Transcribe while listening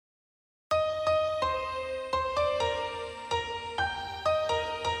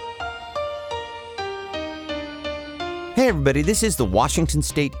everybody. This is the Washington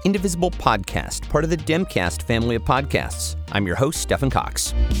State Indivisible Podcast, part of the Demcast family of podcasts. I'm your host, Stephen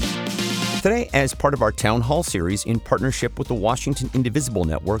Cox. Today, as part of our Town Hall series in partnership with the Washington Indivisible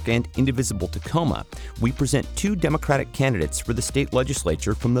Network and Indivisible Tacoma, we present two Democratic candidates for the state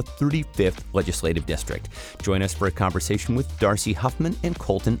legislature from the 35th Legislative District. Join us for a conversation with Darcy Huffman and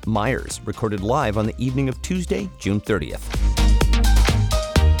Colton Myers, recorded live on the evening of Tuesday, June 30th.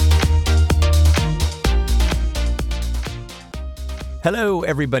 Hello,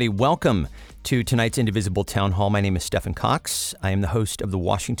 everybody. Welcome to tonight's Indivisible Town Hall. My name is Stephen Cox. I am the host of the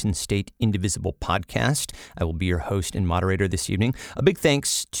Washington State Indivisible Podcast. I will be your host and moderator this evening. A big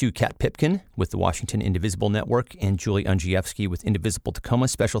thanks to Kat Pipkin with the Washington Indivisible Network and Julie Ungievsky with Indivisible Tacoma.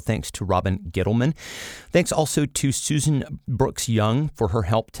 Special thanks to Robin Gittleman. Thanks also to Susan Brooks Young for her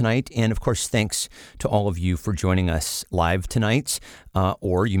help tonight. And of course, thanks to all of you for joining us live tonight.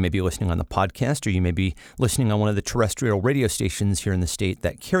 Or you may be listening on the podcast, or you may be listening on one of the terrestrial radio stations here in the state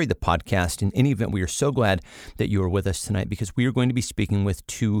that carry the podcast. In any event, we are so glad that you are with us tonight because we are going to be speaking with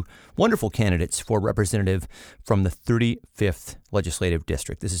two wonderful candidates for representative from the 35th Legislative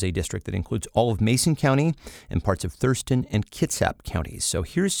District. This is a district that includes all of Mason County and parts of Thurston and Kitsap counties. So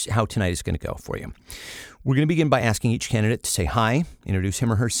here's how tonight is going to go for you. We're going to begin by asking each candidate to say hi, introduce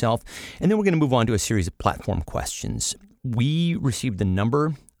him or herself, and then we're going to move on to a series of platform questions. We received a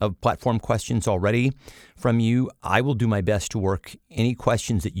number of platform questions already from you. I will do my best to work any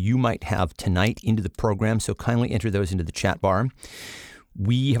questions that you might have tonight into the program, so kindly enter those into the chat bar.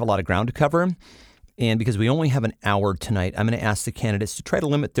 We have a lot of ground to cover, and because we only have an hour tonight, I'm going to ask the candidates to try to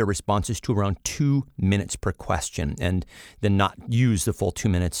limit their responses to around 2 minutes per question, and then not use the full 2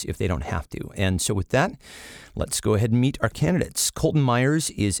 minutes if they don't have to. And so with that, let's go ahead and meet our candidates. Colton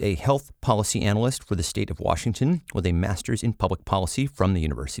Myers is a health policy analyst for the state of Washington with a master's in public policy from the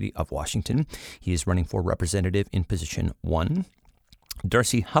University of Washington. He is running for representative in position 1.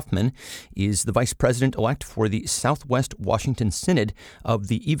 Darcy Huffman is the vice president-elect for the Southwest Washington Synod of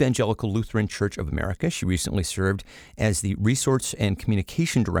the Evangelical Lutheran Church of America. She recently served as the resource and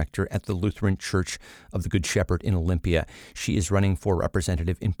communication director at the Lutheran Church of the Good Shepherd in Olympia. She is running for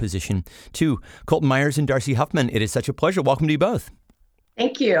representative in position 2. Colton Myers and Darcy Huffman, it is such a pleasure. Welcome to you both.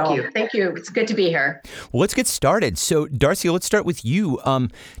 Thank you. Thank you. It's good to be here. Well, let's get started. So, Darcy, let's start with you.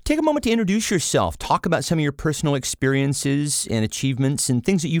 Take a moment to introduce yourself. Talk about some of your personal experiences and achievements and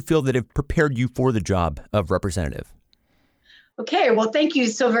things that you feel that have prepared you for the job of representative. Okay. Well, thank you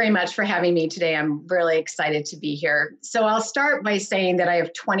so very much for having me today. I'm really excited to be here. So I'll start by saying that I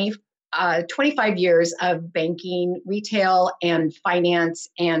have 25 years of banking, retail, and finance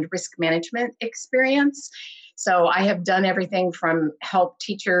and risk management experience. So I have done everything from help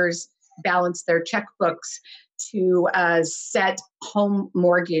teachers balance their checkbooks to set home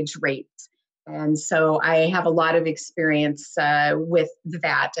mortgage rates. And so I have a lot of experience with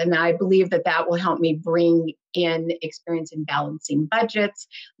that. And I believe that that will help me bring in experience in balancing budgets,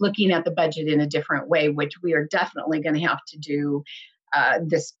 looking at the budget in a different way, which we are definitely going to have to do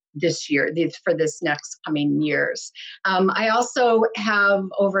this year, for this next coming years. I also have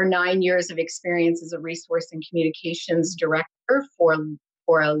over 9 years of experience as a resource and communications director for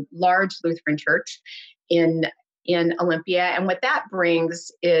a large Lutheran church in Olympia. And what that brings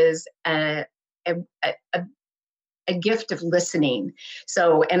is a gift of listening.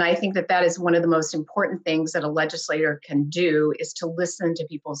 So, and I think that is one of the most important things that a legislator can do is to listen to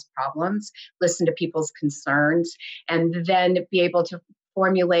people's problems, listen to people's concerns, and then be able to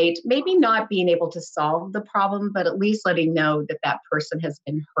formulate, maybe not being able to solve the problem, but at least letting know that that person has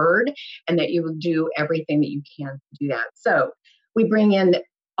been heard and that you will do everything that you can to do that. So we bring in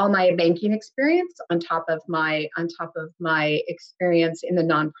all my banking experience on top of my experience in the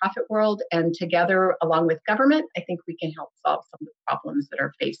nonprofit world, and together, along with government, I think we can help solve some of the problems that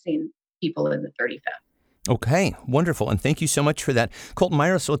are facing people in the 35th. Okay, wonderful. And thank you so much for that. Colton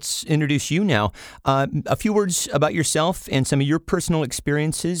Myers, let's introduce you now. A few words about yourself and some of your personal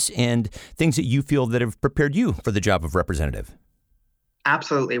experiences and things that you feel that have prepared you for the job of representative.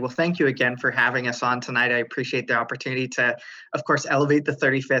 Absolutely. Well, thank you again for having us on tonight. I appreciate the opportunity to, of course, elevate the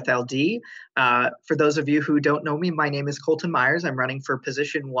 35th LD. For those of you who don't know me, my name is Colton Myers. I'm running for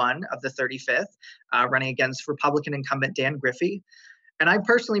position 1 of the 35th, running against Republican incumbent Dan Griffey. And I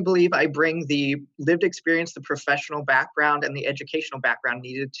personally believe I bring the lived experience, the professional background, and the educational background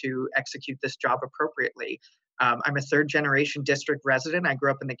needed to execute this job appropriately. I'm a third-generation district resident. I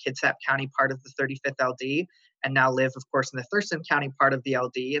grew up in the Kitsap County part of the 35th LD, and now live, of course, in the Thurston County part of the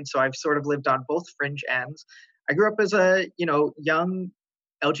LD. And so I've sort of lived on both fringe ends. I grew up as a, young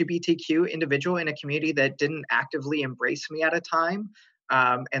LGBTQ individual in a community that didn't actively embrace me at a time.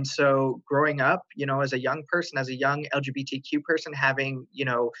 And so growing up, as a young person, as a young LGBTQ person, having,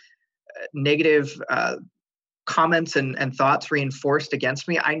 negative comments and thoughts reinforced against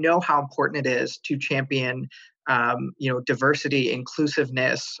me, I know how important it is to champion diversity,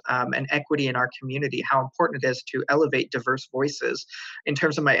 inclusiveness, and equity in our community, how important it is to elevate diverse voices. In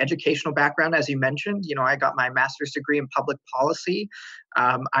terms of my educational background, as you mentioned, I got my master's degree in public policy.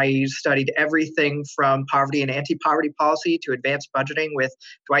 I studied everything from poverty and anti-poverty policy to advanced budgeting with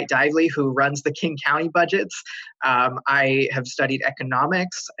Dwight Dively, who runs the King County budgets. I have studied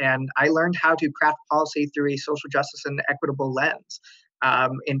economics, and I learned how to craft policy through a social justice and equitable lens.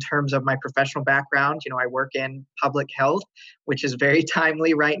 In terms of my professional background, I work in public health, which is very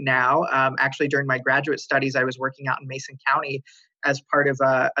timely right now. Actually, during my graduate studies, I was working out in Mason County as part of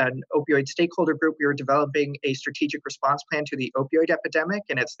an opioid stakeholder group. We were developing a strategic response plan to the opioid epidemic,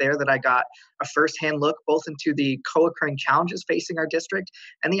 and it's there that I got a firsthand look both into the co-occurring challenges facing our district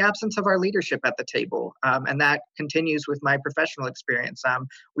and the absence of our leadership at the table. And that continues with my professional experience.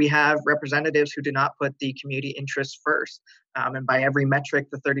 We have representatives who do not put the community interests first. And by every metric,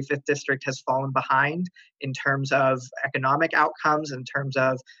 the 35th district has fallen behind in terms of economic outcomes, in terms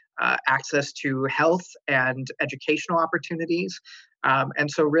of access to health and educational opportunities. And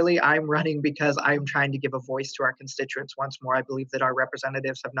so really, I'm running because I'm trying to give a voice to our constituents once more. I believe that our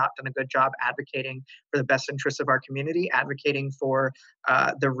representatives have not done a good job advocating for the best interests of our community, advocating for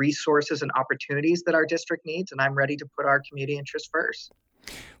the resources and opportunities that our district needs. And I'm ready to put our community interests first.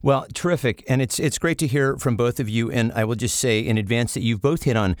 Well, terrific. And it's great to hear from both of you. And I will just say in advance that you've both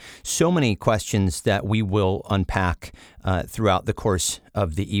hit on so many questions that we will unpack throughout the course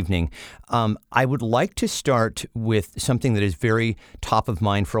of the evening. I would like to start with something that is very top of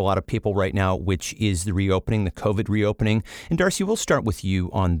mind for a lot of people right now, which is the reopening, the COVID reopening. And Darcy, we'll start with you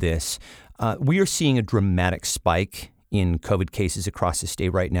on this. We are seeing a dramatic spike in COVID cases across the state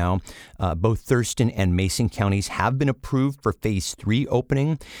right now. Both Thurston and Mason counties have been approved for phase 3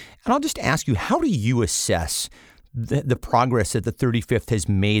 opening. And I'll just ask you, how do you assess the progress that the 35th has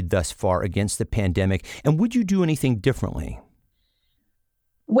made thus far against the pandemic? And would you do anything differently?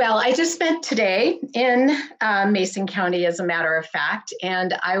 Well, I just spent today in Mason County, as a matter of fact,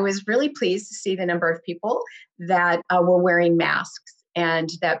 and I was really pleased to see the number of people that were wearing masks and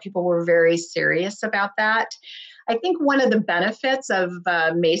that people were very serious about that. I think one of the benefits of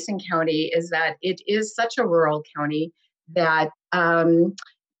Mason County is that it is such a rural county that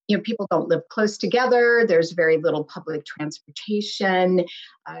people don't live close together. There's very little public transportation.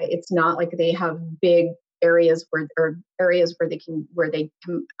 It's not like they have big areas where they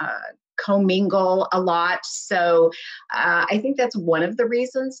can commingle a lot. So I think that's one of the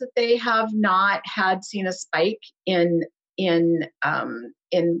reasons that they have not seen a spike in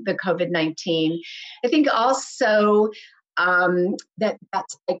the COVID-19. I think also that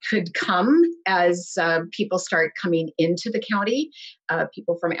spike could come as people start coming into the county,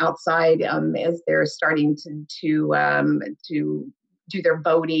 people from outside as they're starting to do their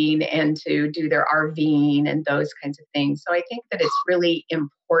boating and to do their RVing and those kinds of things. So I think that it's really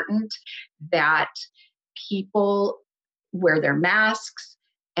important that people wear their masks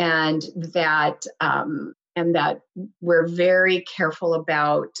and that we're very careful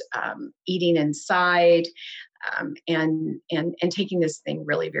about eating inside and taking this thing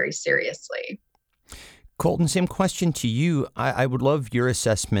really very seriously. Colton, same question to you. I would love your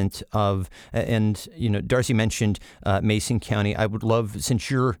assessment of, and Darcy mentioned Mason County. I would love, since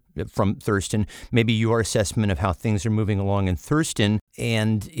you're from Thurston, maybe your assessment of how things are moving along in Thurston,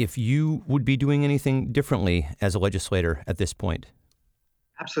 and if you would be doing anything differently as a legislator at this point.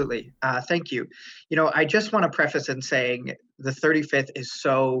 Absolutely. Thank you. I just want to preface in saying the 35th is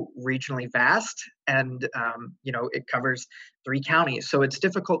so regionally vast and, it covers 3 counties. So it's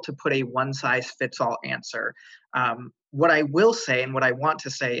difficult to put a one-size-fits-all answer. What I will say and what I want to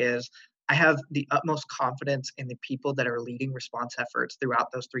say is I have the utmost confidence in the people that are leading response efforts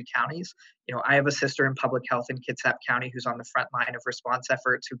throughout those 3 counties. I have a sister in public health in Kitsap County who's on the front line of response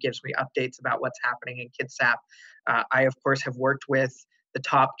efforts, who gives me updates about what's happening in Kitsap. I, of course, have worked with the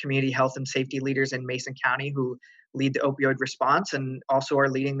top community health and safety leaders in Mason County who lead the opioid response and also are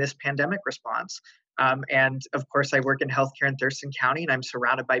leading this pandemic response. And of course, I work in healthcare in Thurston County, and I'm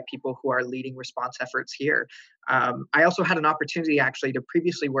surrounded by people who are leading response efforts here. I also had an opportunity actually to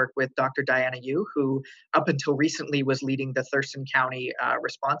previously work with Dr. Diana Yu, who up until recently was leading the Thurston County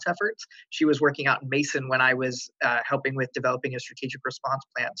response efforts. She was working out in Mason when I was helping with developing a strategic response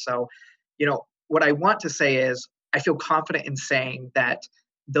plan. So, what I want to say is, I feel confident in saying that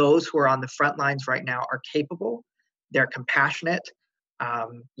those who are on the front lines right now are capable, they're compassionate,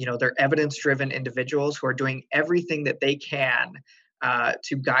 they're evidence-driven individuals who are doing everything that they can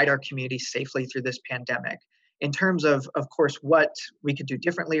to guide our community safely through this pandemic. In terms of course, what we could do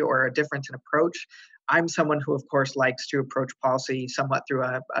differently or a difference in approach, I'm someone who, of course, likes to approach policy somewhat through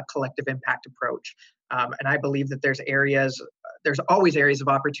a collective impact approach. And I believe that there's always areas of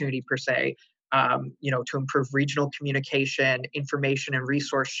opportunity per se, to improve regional communication, information and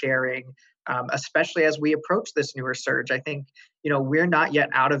resource sharing, especially as we approach this newer surge. I think, we're not yet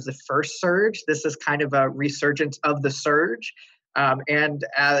out of the first surge. This is kind of a resurgence of the surge.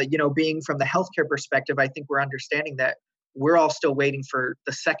 Being from the healthcare perspective, I think we're understanding that we're all still waiting for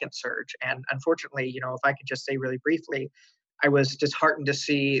the second surge. And unfortunately, if I could just say really briefly, I was disheartened to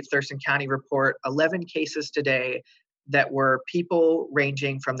see Thurston County report 11 cases today that were people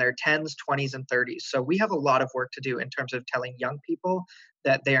ranging from their 10s, 20s, and 30s. So we have a lot of work to do in terms of telling young people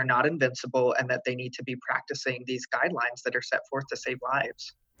that they are not invincible and that they need to be practicing these guidelines that are set forth to save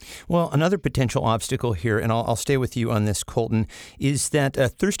lives. Well, another potential obstacle here, and I'll stay with you on this, Colton, is that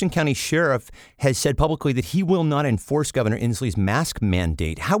Thurston County Sheriff has said publicly that he will not enforce Governor Inslee's mask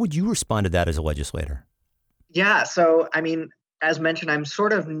mandate. How would you respond to that as a legislator? Yeah, so, as mentioned, I'm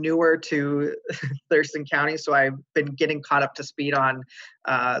sort of newer to Thurston County, so I've been getting caught up to speed on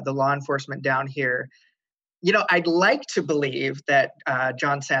the law enforcement down here. I'd like to believe that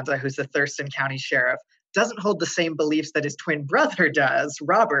John Sanza, who's the Thurston County Sheriff, doesn't hold the same beliefs that his twin brother does,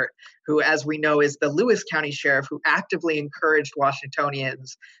 Robert, who, as we know, is the Lewis County Sheriff, who actively encouraged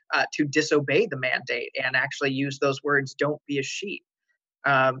Washingtonians to disobey the mandate and actually use those words, "Don't be a sheep."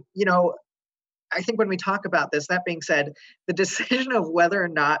 I think when we talk about this, that being said, the decision of whether or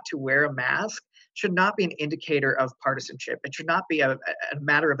not to wear a mask should not be an indicator of partisanship. It should not be a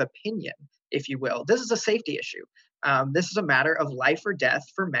matter of opinion, if you will. This is a safety issue. This is a matter of life or death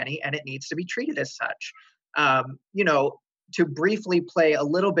for many, and it needs to be treated as such. To briefly play a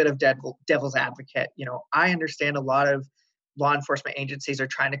little bit of devil's advocate, I understand a lot of law enforcement agencies are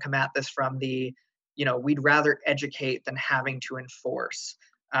trying to come at this from the, we'd rather educate than having to enforce.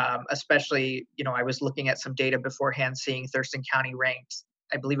 Especially, I was looking at some data beforehand, seeing Thurston County ranked,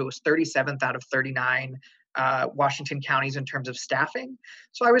 I believe it was 37th out of 39 Washington counties in terms of staffing.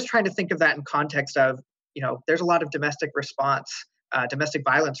 So I was trying to think of that in context of, there's a lot of domestic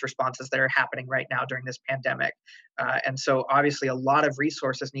violence responses that are happening right now during this pandemic. And so obviously a lot of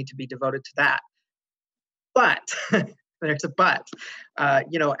resources need to be devoted to that. But there's a but,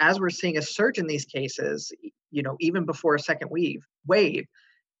 as we're seeing a surge in these cases, even before a second wave,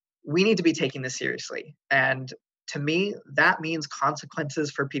 we need to be taking this seriously. And to me, that means consequences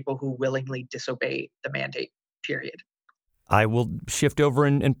for people who willingly disobey the mandate, period. I will shift over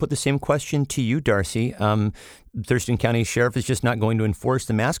and put the same question to you, Darcy. Thurston County Sheriff is just not going to enforce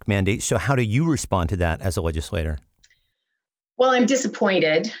the mask mandate. So how do you respond to that as a legislator? Well, I'm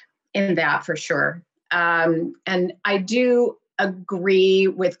disappointed in that for sure. And I do agree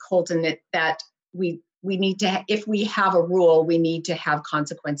with Colton that we need to, if we have a rule, we need to have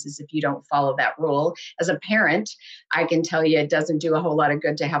consequences if you don't follow that rule. As a parent, I can tell you it doesn't do a whole lot of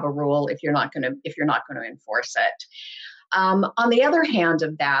good to have a rule if you're not going to enforce it. On the other hand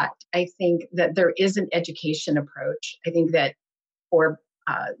of that, I think that there is an education approach. I think that for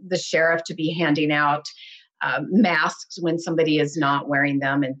the sheriff to be handing out masks when somebody is not wearing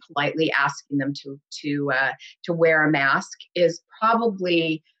them and politely asking them to wear a mask is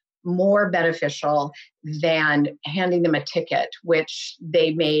probably more beneficial than handing them a ticket, which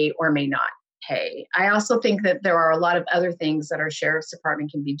they may or may not pay. I also think that there are a lot of other things that our sheriff's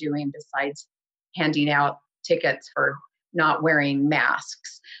department can be doing besides handing out tickets for not wearing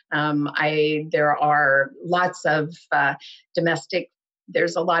masks. There are lots of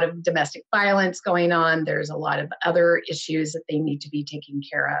there's a lot of domestic violence going on. There's a lot of other issues that they need to be taking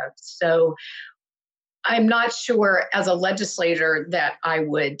care of. So I'm not sure as a legislator that I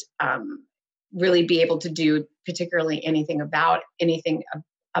would really be able to do particularly anything about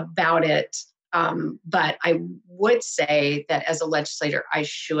it. But I would say that as a legislator, I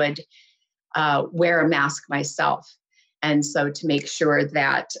should wear a mask myself. And so to make sure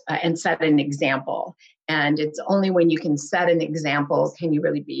that, and set an example. And it's only when you can set an example can you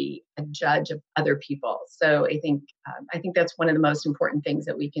really be a judge of other people. So I think that's one of the most important things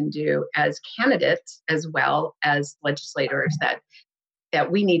that we can do as candidates as well as legislators,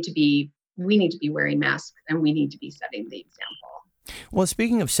 that we need to be wearing masks and we need to be setting the example. Well,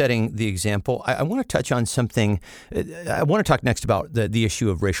 speaking of setting the example, I want to touch on something. I want to talk next about the issue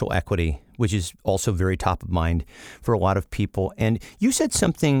of racial equity which is also very top of mind for a lot of people. And you said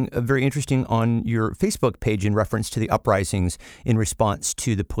something very interesting on your Facebook page in reference to the uprisings in response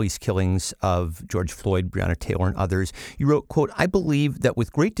to the police killings of George Floyd, Breonna Taylor, and others. You wrote, quote, "I believe that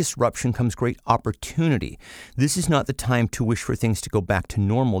with great disruption comes great opportunity. This is not the time to wish for things to go back to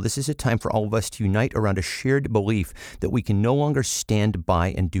normal. This is a time for all of us to unite around a shared belief that we can no longer stand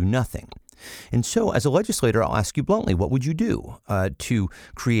by and do nothing." And so, as a legislator, I'll ask you bluntly, what would you do to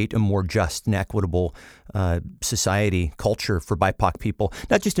create a more just and equitable society, culture for BIPOC people,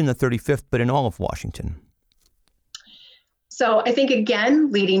 not just in the 35th, but in all of Washington? So I think,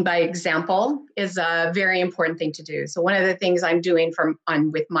 again, leading by example is a very important thing to do. So one of the things I'm doing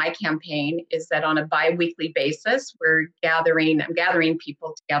with my campaign is that on a bi-weekly basis, I'm gathering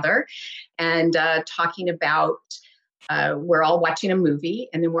people together and talking about, we're all watching a movie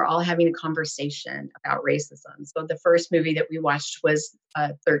and then we're all having a conversation about racism. So the first movie that we watched was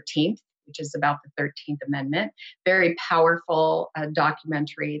 13th, which is about the 13th Amendment. Very powerful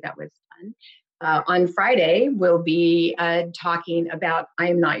documentary that was done. On Friday, we'll be talking about I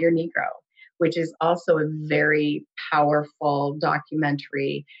Am Not Your Negro, which is also a very powerful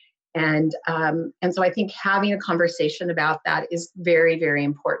documentary. And so I think having a conversation about that is very, very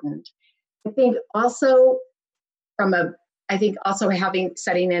important. I think also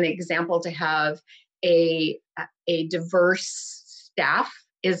setting an example to have a diverse staff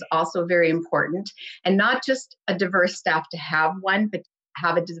is also very important. And not just a diverse staff to have one, but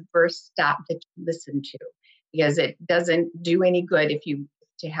have a diverse staff that you listen to, because it doesn't do any good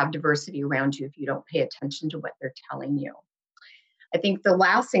to have diversity around you if you don't pay attention to what they're telling you. I think the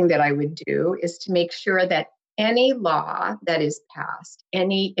last thing that I would do is to make sure that any law that is passed,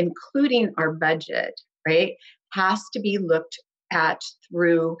 including our budget, right, has to be looked at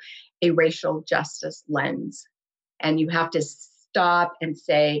through a racial justice lens. And you have to stop and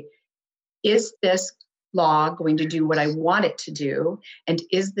say, is this law going to do what I want it to do? And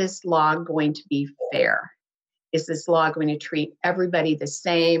is this law going to be fair? Is this law going to treat everybody the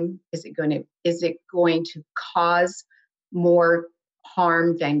same? Is it going to cause more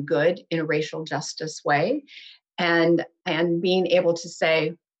harm than good in a racial justice way? And being able to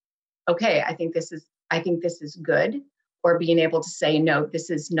say, okay, I think this is good, or being able to say, no, this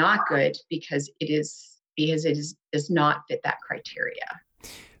is not good because it does not fit that criteria.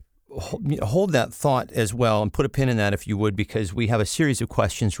 Hold that thought as well and put a pin in that if you would, because we have a series of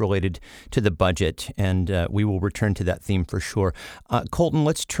questions related to the budget, and we will return to that theme for sure. Colton,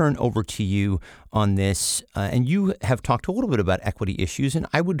 let's turn over to you on this. And you have talked a little bit about equity issues, and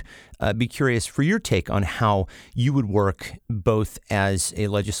I would be curious for your take on how you would work both as a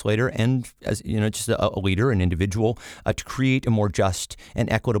legislator and as just a leader, an individual, to create a more just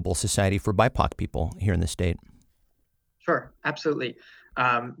and equitable society for BIPOC people here in the state. Sure, absolutely.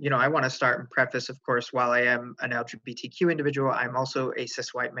 I want to start and preface, of course, while I am an LGBTQ individual, I'm also a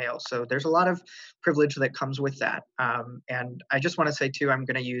cis white male. So there's a lot of privilege that comes with that. And I just want to say, too, I'm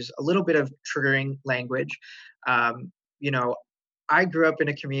going to use a little bit of triggering language. I grew up in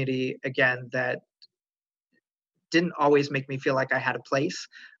a community, again, that didn't always make me feel like I had a place.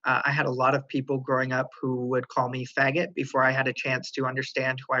 I had a lot of people growing up who would call me faggot before I had a chance to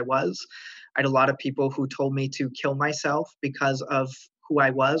understand who I was. I had a lot of people who told me to kill myself because of who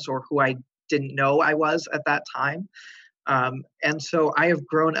I was or who I didn't know I was at that time. And so I have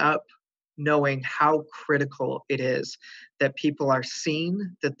grown up knowing how critical it is that people are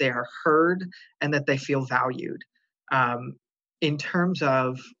seen, that they are heard, and that they feel valued. In terms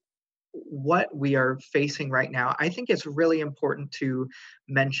of what we are facing right now, I think it's really important to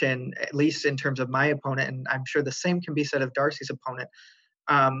mention, at least in terms of my opponent, and I'm sure the same can be said of Darcy's opponent,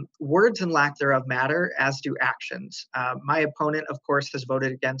 words and lack thereof matter, as do actions. My opponent, of course, has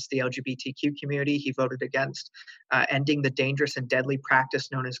voted against the LGBTQ community. He voted against ending the dangerous and deadly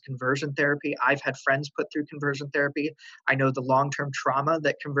practice known as conversion therapy. I've had friends put through conversion therapy. I know the long-term trauma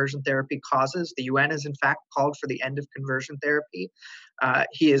that conversion therapy causes. The UN has, in fact, called for the end of conversion therapy.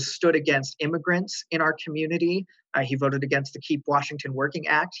 He has stood against immigrants in our community. He voted against the Keep Washington Working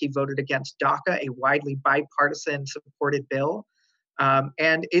Act. He voted against DACA, a widely bipartisan supported bill.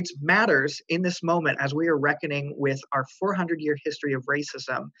 And it matters in this moment as we are reckoning with our 400-year history of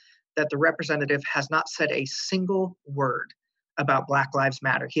racism that the representative has not said a single word about Black Lives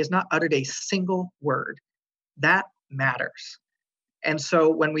Matter. He has not uttered a single word. That matters. And so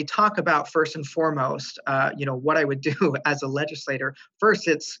when we talk about, first and foremost, what I would do as a legislator, first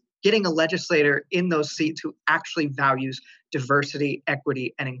it's getting a legislator in those seats who actually values diversity,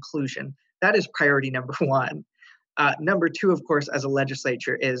 equity, and inclusion. That is priority number one. Number two, of course, as a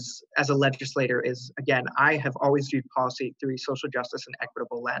legislator is, again, I have always viewed policy through a social justice and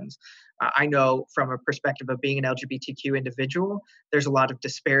equitable lens. I know from a perspective of being an LGBTQ individual, there's a lot of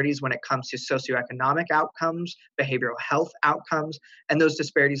disparities when it comes to socioeconomic outcomes, behavioral health outcomes, and those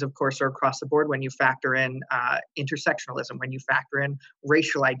disparities, of course, are across the board when you factor in intersectionalism, when you factor in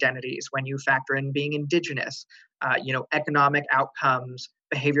racial identities, when you factor in being indigenous, economic outcomes,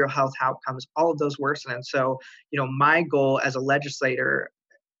 behavioral health outcomes, all of those worsen. And so, my goal as a legislator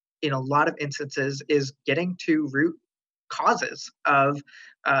in a lot of instances is getting to root causes of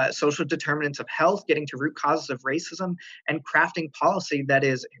social determinants of health, getting to root causes of racism, and crafting policy that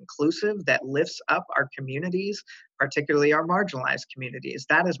is inclusive, that lifts up our communities, particularly our marginalized communities.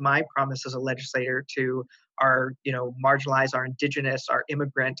 That is my promise as a legislator to our, marginalized, our indigenous, our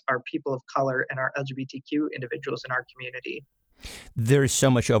immigrant, our people of color, and our LGBTQ individuals in our community. There's so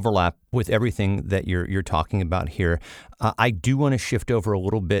much overlap with everything that you're talking about here. I do want to shift over a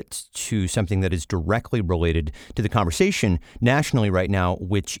little bit to something that is directly related to the conversation nationally right now,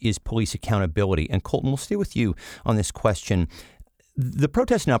 which is police accountability. And Colton, we'll stay with you on this question. The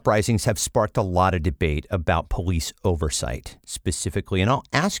protests and uprisings have sparked a lot of debate about police oversight specifically. And I'll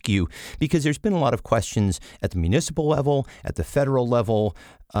ask you, because there's been a lot of questions at the municipal level, at the federal level,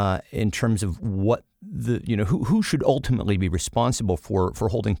 in terms of what who should ultimately be responsible for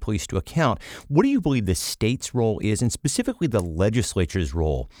holding police to account. What do you believe the state's role is, and specifically the legislature's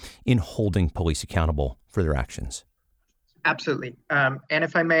role in holding police accountable for their actions? Absolutely. And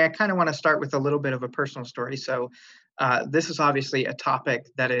if I may, I kind of want to start with a little bit of a personal story. So this is obviously a topic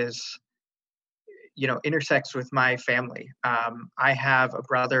that is, intersects with my family. I have a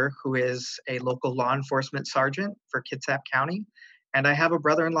brother who is a local law enforcement sergeant for Kitsap County, and I have a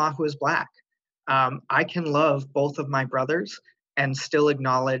brother-in-law who is Black. I can love both of my brothers and still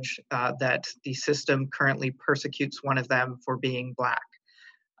acknowledge that the system currently persecutes one of them for being Black.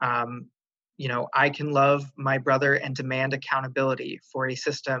 I can love my brother and demand accountability for a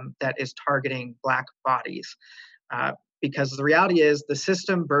system that is targeting Black bodies. Because the reality is the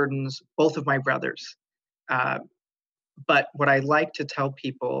system burdens both of my brothers. But what I like to tell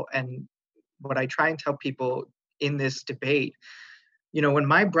people, and what I try and tell people in this debate, when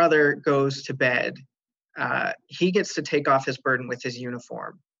my brother goes to bed, he gets to take off his burden with his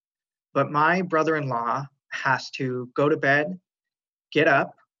uniform. But my brother-in-law has to go to bed, get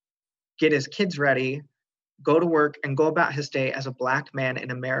up, get his kids ready, go to work, and go about his day as a Black man in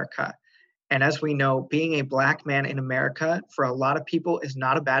America. And as we know, being a Black man in America for a lot of people is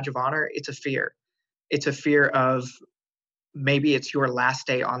not a badge of honor. It's a fear. It's a fear of maybe it's your last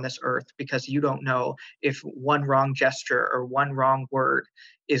day on this earth, because you don't know if one wrong gesture or one wrong word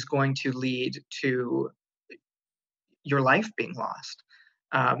is going to lead to your life being lost.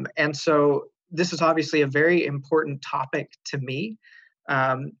 And so this is obviously a very important topic to me.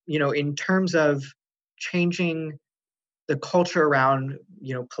 In terms of changing the culture around,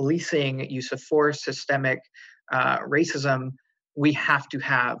 policing, use of force, systemic racism, we have to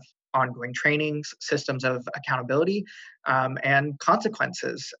have ongoing trainings, systems of accountability, and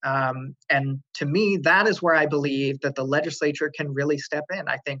consequences. And to me, that is where I believe that the legislature can really step in.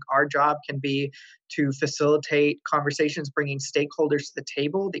 I think our job can be to facilitate conversations, bringing stakeholders to the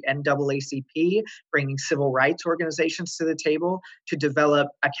table, the NAACP, bringing civil rights organizations to the table, to develop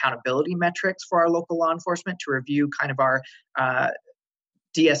accountability metrics for our local law enforcement, to review kind of our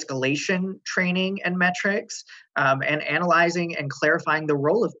de-escalation training and metrics, and analyzing and clarifying the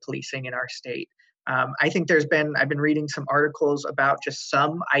role of policing in our state. I think I've been reading some articles about just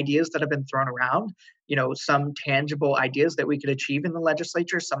some ideas that have been thrown around, some tangible ideas that we could achieve in the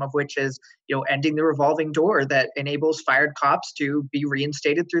legislature, some of which is, ending the revolving door that enables fired cops to be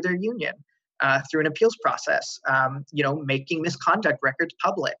reinstated through their union, through an appeals process, making misconduct records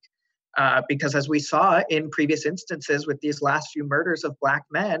public. Because as we saw in previous instances with these last few murders of Black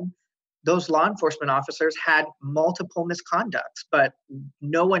men, those law enforcement officers had multiple misconducts, but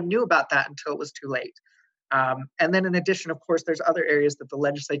no one knew about that until it was too late. And then in addition, of course, there's other areas that the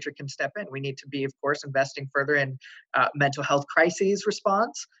legislature can step in. We need to be, of course, investing further in mental health crises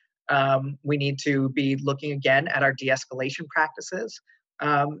response. We need to be looking again at our de-escalation practices.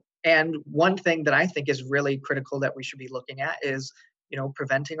 And one thing that I think is really critical that we should be looking at is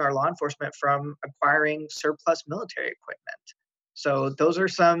preventing our law enforcement from acquiring surplus military equipment. So those are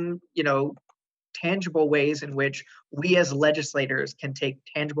some, tangible ways in which we as legislators can take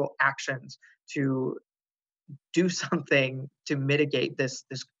tangible actions to do something to mitigate this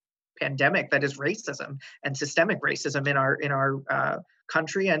pandemic that is racism and systemic racism in our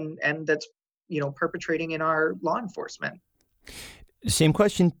country, and that's perpetrating in our law enforcement. Same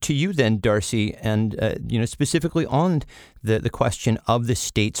question to you then, Darcy, and specifically on the question of the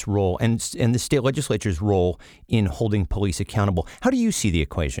state's role and the state legislature's role in holding police accountable. How do you see the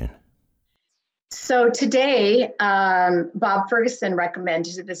equation? So today, Bob Ferguson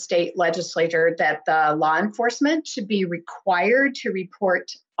recommended to the state legislature that the law enforcement should be required to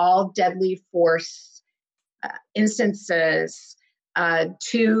report all deadly force instances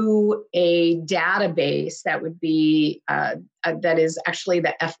to a database that would be, that is actually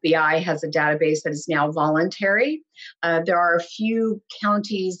the FBI has a database that is now voluntary. There are a few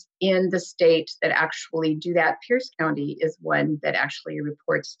counties in the state that actually do that. Pierce County is one that actually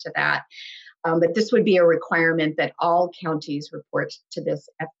reports to that. But this would be a requirement that all counties report to this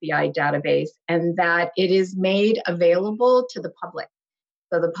FBI database and that it is made available to the public.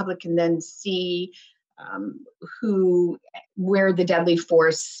 So the public can then see where the deadly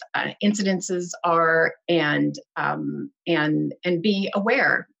force incidences are and be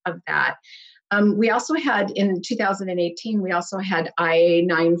aware of that. We also had in 2018, we also had IA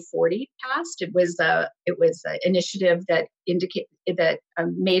 940 passed. It was an initiative that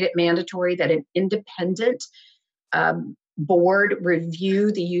made it mandatory that an independent board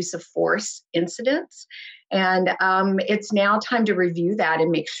review the use of force incidents. And it's now time to review that and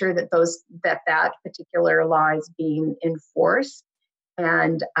make sure that that particular law is being enforced.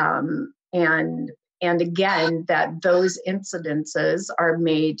 And again, that those incidences are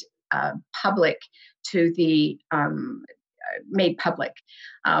made public to the made public.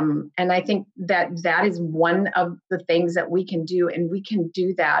 And I think that is one of the things that we can do, and we can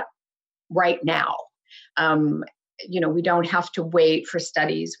do that right now. We don't have to wait for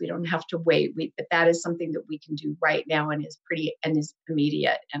studies. We don't have to wait. But that is something that we can do right now and is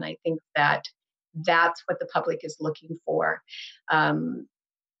immediate. And I think that that's what the public is looking for.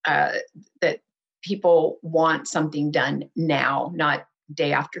 That people want something done now, not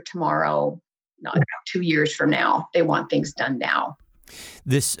day after tomorrow, not 2 years from now. They want things done now.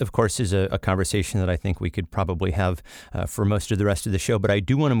 This, of course, is a conversation that I think we could probably have for most of the rest of the show, but I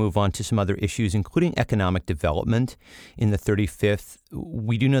do want to move on to some other issues, including economic development in the 35th.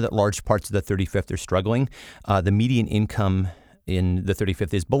 We do know that large parts of the 35th are struggling. The median income in the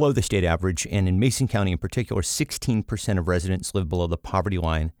 35th is below the state average, and in Mason County in particular, 16% of residents live below the poverty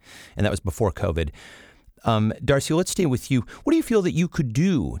line, and that was before COVID. Darcy, let's stay with you. What do you feel that you could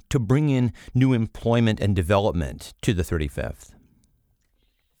do to bring in new employment and development to the 35th?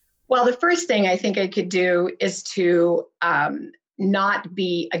 Well, the first thing I think I could do is to not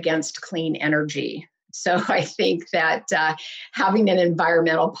be against clean energy. So I think that having an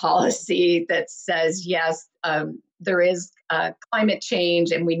environmental policy that says, yes, there is climate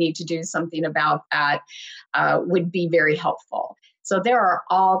change and we need to do something about that would be very helpful. So there are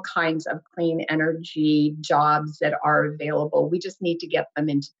all kinds of clean energy jobs that are available. We just need to get them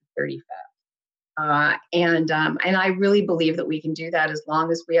into the 35th. And I really believe that we can do that as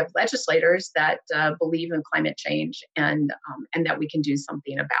long as we have legislators that believe in climate change and that we can do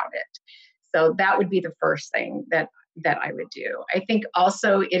something about it. So that would be the first thing that I would do. I think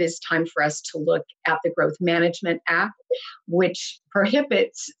also it is time for us to look at the Growth Management Act, which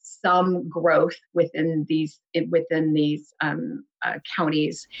prohibits some growth within these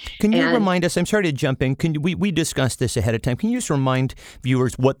counties. Can you remind us? I'm sorry to jump in. We discussed this ahead of time. Can you just remind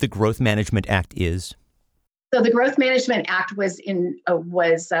viewers what the Growth Management Act is? So the Growth Management Act was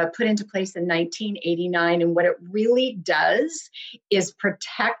put into place in 1989, and what it really does is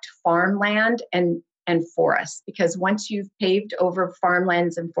protect farmland and forests, because once you've paved over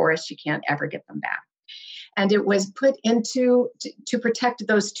farmlands and forests, you can't ever get them back. And it was put into to protect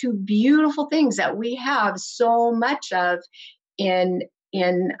those two beautiful things that we have so much of in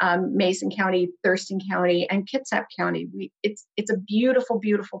Mason County, Thurston County, and Kitsap County. It's a beautiful,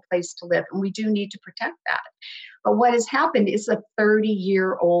 beautiful place to live, and we do need to protect that. But what has happened is a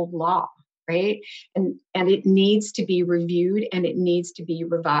 30-year-old law, right? And it needs to be reviewed and it needs to be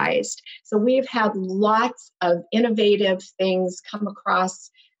revised. So we've had lots of innovative things come across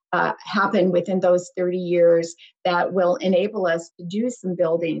happen within those 30 years that will enable us to do some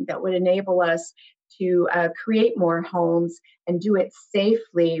building, that would enable us to create more homes and do it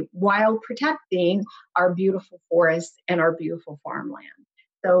safely while protecting our beautiful forests and our beautiful farmland.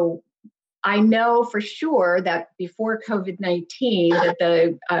 So I know for sure that before COVID-19, that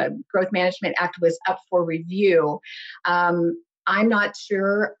the Growth Management Act was up for review. I'm not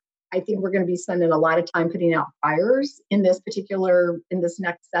sure. I think we're going to be spending a lot of time putting out fires in this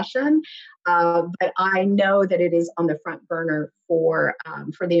next session. But I know that it is on the front burner for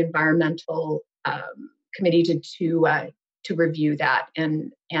the environmental committee to review that,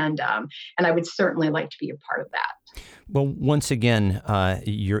 and I would certainly like to be a part of that. Well, once again,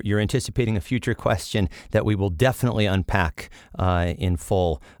 you're anticipating a future question that we will definitely unpack in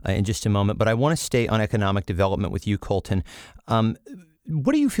full in just a moment. But I want to stay on economic development with you, Colton.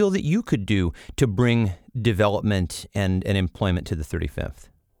 What do you feel that you could do to bring development and employment to the 35th?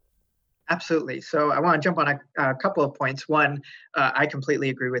 Absolutely. So I want to jump on a couple of points. One, I completely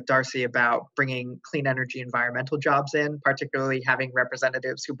agree with Darcy about bringing clean energy environmental jobs in, particularly having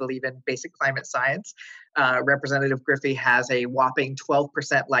representatives who believe in basic climate science. Representative Griffey has a whopping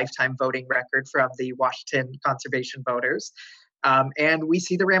 12% lifetime voting record from the Washington conservation voters. And we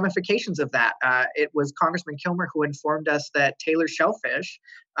see the ramifications of that. It was Congressman Kilmer who informed us that Taylor Shellfish,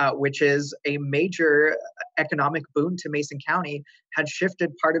 which is a major economic boon to Mason County, had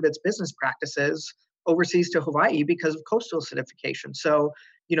shifted part of its business practices overseas to Hawaii because of coastal acidification. So,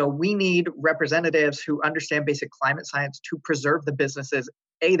 we need representatives who understand basic climate science to preserve the businesses,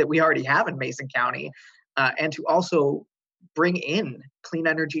 that we already have in Mason County, and to also bring in clean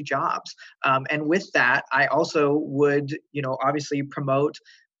energy jobs. And with that, I also would, obviously promote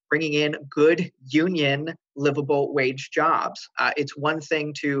bringing in good union livable wage jobs. It's one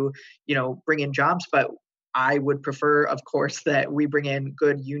thing to, bring in jobs, but I would prefer, of course, that we bring in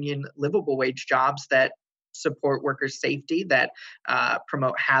good union livable wage jobs that support workers' safety, that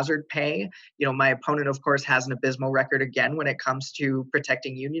promote hazard pay. My opponent, of course, has an abysmal record again when it comes to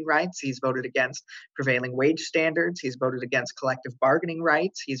protecting union rights. He's voted against prevailing wage standards. He's voted against collective bargaining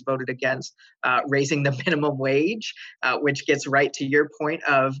rights. He's voted against raising the minimum wage, which gets right to your point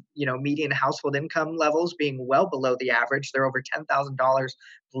of, median household income levels being well below the average. They're over $10,000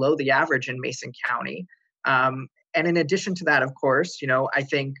 below the average in Mason County. And in addition to that, of course, I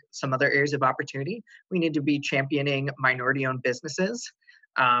think some other areas of opportunity, we need to be championing minority-owned businesses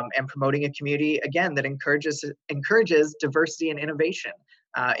and promoting a community, again, that encourages diversity and innovation.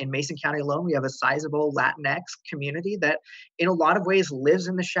 In Mason County alone, we have a sizable Latinx community that in a lot of ways lives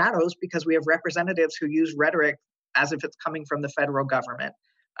in the shadows because we have representatives who use rhetoric as if it's coming from the federal government.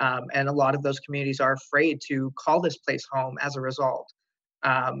 And a lot of those communities are afraid to call this place home as a result.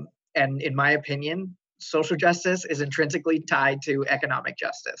 And in my opinion, social justice is intrinsically tied to economic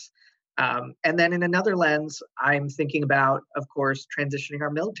justice. And then in another lens, I'm thinking about, of course, transitioning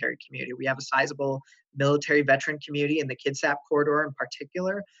our military community. We have a sizable military veteran community in the Kitsap corridor in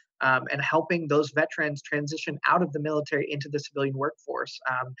particular, and helping those veterans transition out of the military into the civilian workforce.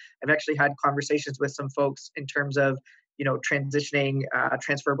 I've actually had conversations with some folks in terms of transitioning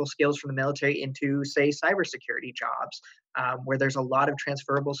transferable skills from the military into, say, cybersecurity jobs, where there's a lot of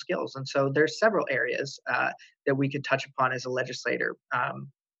transferable skills. And so there's several areas that we could touch upon as a legislator.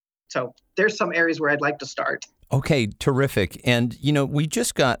 So there's some areas where I'd like to start. Okay, terrific. And, we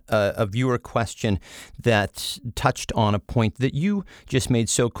just got a viewer question that touched on a point that you just made.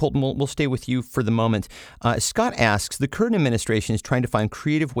 So, Colton, we'll stay with you for the moment. Scott asks, the current administration is trying to find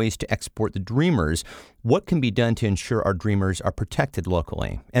creative ways to export the Dreamers. What can be done to ensure our Dreamers are protected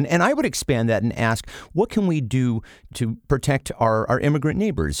locally? And I would expand that and ask, what can we do to protect our immigrant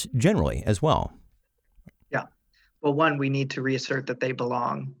neighbors generally as well? Well, one, we need to reassert that they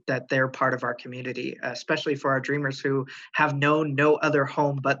belong, that they're part of our community, especially for our Dreamers who have known no other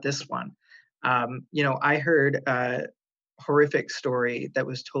home but this one. I heard a horrific story that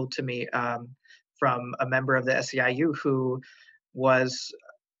was told to me from a member of the SEIU who was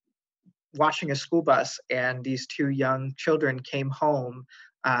watching a school bus, and these two young children came home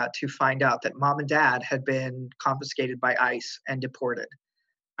to find out that mom and dad had been confiscated by ICE and deported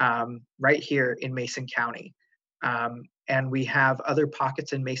right here in Mason County. And we have other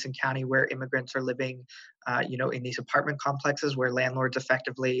pockets in Mason County where immigrants are living, in these apartment complexes where landlords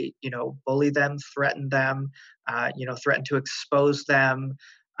effectively, bully them, threaten them, threaten to expose them.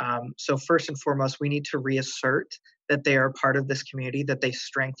 So first and foremost, we need to reassert that they are part of this community, that they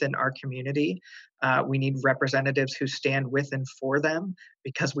strengthen our community. We need representatives who stand with and for them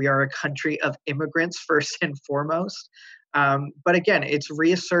because we are a country of immigrants first and foremost. But again, it's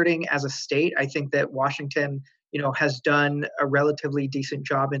reasserting as a state. I think that Washington has done a relatively decent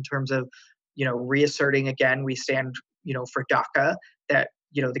job in terms of, reasserting again, we stand, for DACA, that,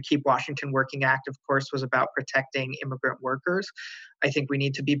 the Keep Washington Working Act, of course, was about protecting immigrant workers. I think we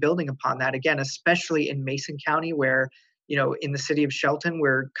need to be building upon that again, especially in Mason County, where, in the city of Shelton,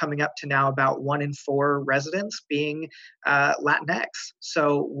 we're coming up to now about 1 in 4 residents being Latinx.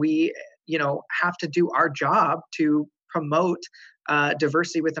 So we, have to do our job to promote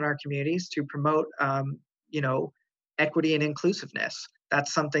diversity within our communities, to promote equity and inclusiveness.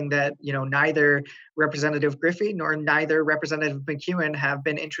 That's something that, neither Representative Griffey nor neither Representative McEwen have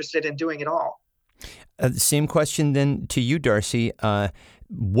been interested in doing at all. Same question then to you, Darcy.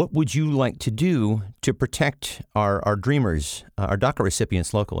 What would you like to do to protect our dreamers, our DACA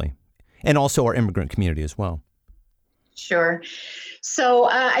recipients locally, and also our immigrant community as well? Sure. So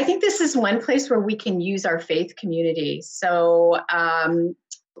I think this is one place where we can use our faith community. So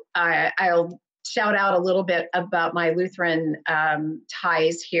I'll shout out a little bit about my Lutheran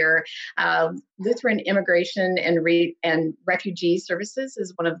ties here. Lutheran Immigration and Refugee Services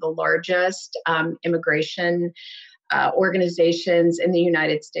is one of the largest immigration organizations in the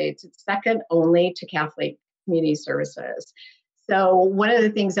United States. It's second only to Catholic Community Services. So one of the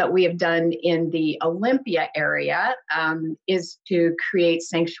things that we have done in the Olympia area is to create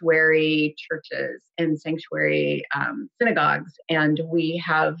sanctuary churches and sanctuary synagogues, and we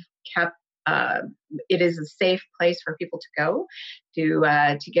have kept. It is a safe place for people to go to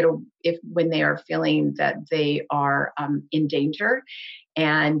get when they are feeling that they are in danger,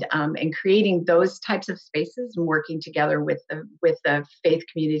 and creating those types of spaces and working together with the faith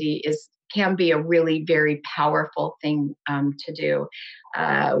community can be a really very powerful thing to do.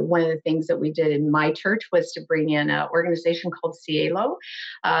 One of the things that we did in my church was to bring in an organization called Cielo,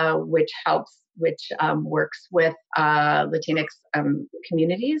 which works with Latinx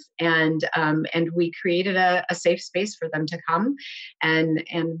communities, and we created a safe space for them to come, and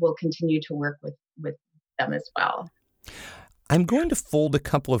we'll continue to work with them as well. I'm going to fold a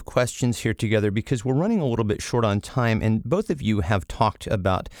couple of questions here together because we're running a little bit short on time, and both of you have talked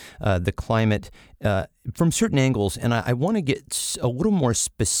about the climate from certain angles, and I want to get a little more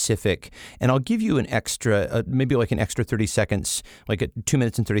specific, and I'll give you an extra, maybe like an extra 30 seconds, like 2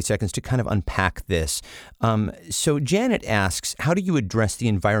 minutes and 30 seconds to kind of unpack this. So Janet asks, how do you address the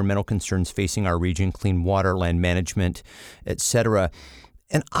environmental concerns facing our region, clean water, land management, et cetera?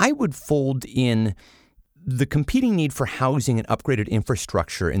 And I would fold in the competing need for housing and upgraded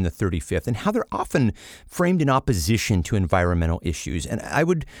infrastructure in the 35th, and how they're often framed in opposition to environmental issues. And I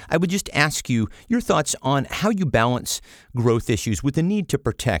would just ask you your thoughts on how you balance growth issues with the need to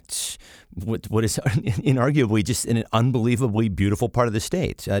protect what is inarguably just an unbelievably beautiful part of the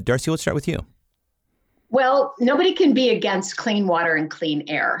state. Darcy, let's start with you. Well, nobody can be against clean water and clean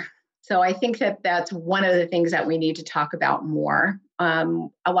air. So I think that that's one of the things that we need to talk about more.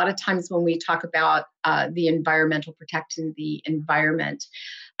 A lot of times when we talk about the environmental protecting the environment,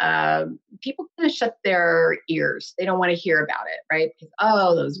 people kind of shut their ears. They don't want to hear about it, right?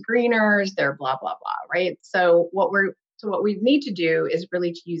 Because, those greeners, they're blah, blah, blah, right? So what we need to do is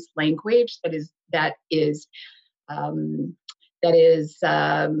really to use language that is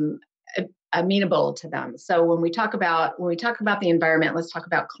amenable to them. So when we talk about the environment, let's talk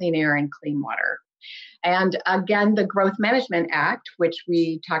about clean air and clean water. And again, the Growth Management Act, which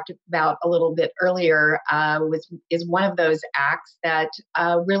we talked about a little bit earlier, is one of those acts that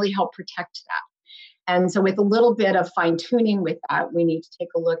really help protect that. And so with a little bit of fine tuning with that, we need to take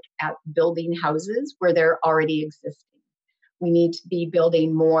a look at building houses where they're already existing. We need to be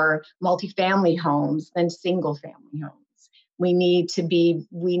building more multifamily homes than single family homes. We need to be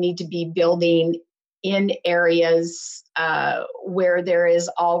building in areas where there is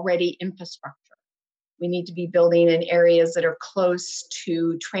already infrastructure. We need to be building in areas that are close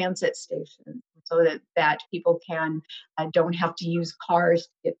to transit stations so that people don't have to use cars to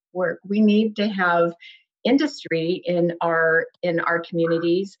get to work. We need to have industry in our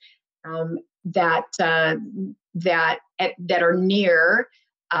communities that are near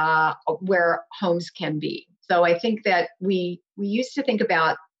where homes can be. So I think that we used to think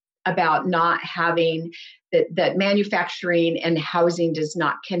about not having that manufacturing and housing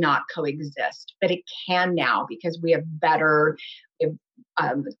cannot coexist, but it can now because we have better.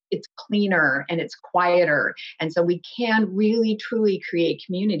 It's cleaner and it's quieter, and so we can really truly create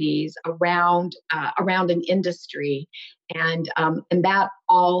communities around an industry, and that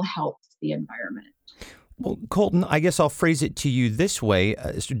all helps the environment. Well, Colton, I guess I'll phrase it to you this way,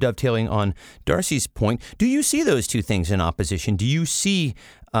 dovetailing on Darcy's point. Do you see those two things in opposition? Do you see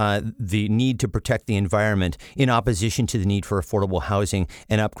the need to protect the environment in opposition to the need for affordable housing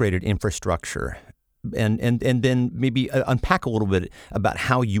and upgraded infrastructure? And then maybe unpack a little bit about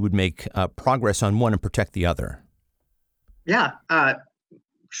how you would make progress on one and protect the other. Yeah.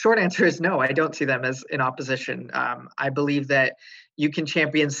 Short answer is no, I don't see them as in opposition. I believe that you can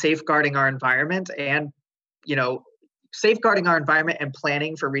champion safeguarding our environment and safeguarding our environment and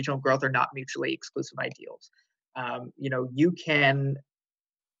planning for regional growth are not mutually exclusive ideals. You can,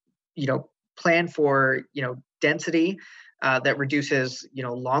 plan for, density that reduces,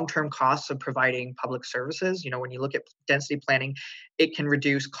 long-term costs of providing public services. When you look at density planning, it can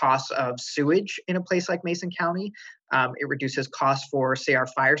reduce costs of sewage in a place like Mason County. It reduces costs for, say, our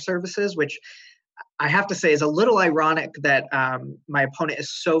fire services, which I have to say is a little ironic that my opponent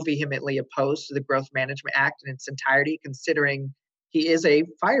is so vehemently opposed to the Growth Management Act in its entirety, considering he is a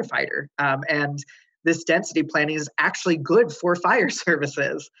firefighter. And this density planning is actually good for fire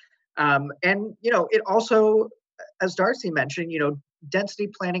services. And, it also, as Darcy mentioned, density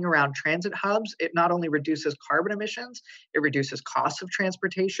planning around transit hubs, it not only reduces carbon emissions, it reduces costs of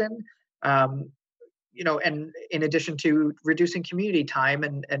transportation. And in addition to reducing community time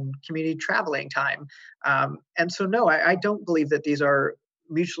and community traveling time. And so, no, I don't believe that these are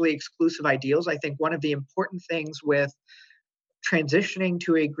mutually exclusive ideals. I think one of the important things with transitioning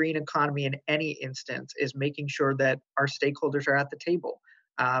to a green economy in any instance is making sure that our stakeholders are at the table.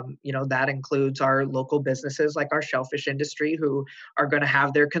 That includes our local businesses like our shellfish industry, who are going to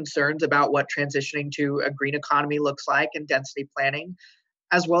have their concerns about what transitioning to a green economy looks like and density planning,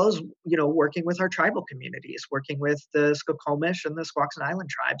 as well as working with our tribal communities, working with the Skokomish and the Squaxin Island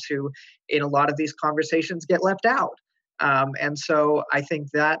tribes, who in a lot of these conversations get left out. And so I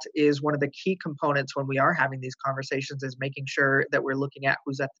think that is one of the key components when we are having these conversations, is making sure that we're looking at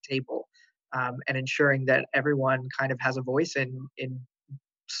who's at the table, and ensuring that everyone kind of has a voice in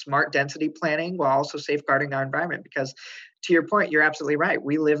smart density planning while also safeguarding our environment. Because to your point, you're absolutely right.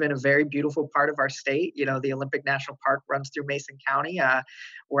 We live in a very beautiful part of our state. The Olympic National Park runs through Mason County.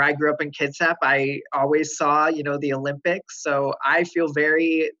 Where I grew up in Kitsap, I always saw, the Olympics. So I feel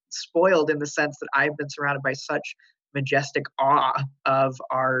very spoiled in the sense that I've been surrounded by such majestic awe of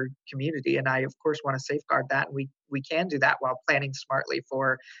our community. And I, of course, want to safeguard that. And we can do that while planning smartly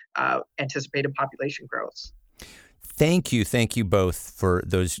for anticipated population growth. Thank you both for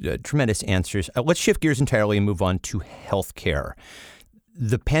those tremendous answers. Let's shift gears entirely and move on to healthcare.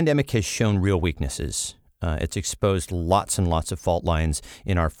 The pandemic has shown real weaknesses. It's exposed lots and lots of fault lines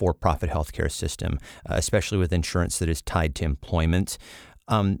in our for-profit healthcare system, especially with insurance that is tied to employment.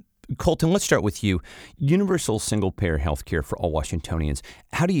 Colton, let's start with you. Universal single-payer healthcare for all Washingtonians.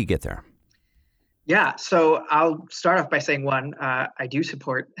 How do you get there? Yeah, so I'll start off by saying, one, I do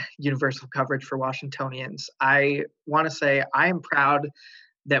support universal coverage for Washingtonians. I want to say I am proud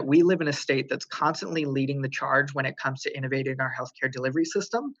that we live in a state that's constantly leading the charge when it comes to innovating our healthcare delivery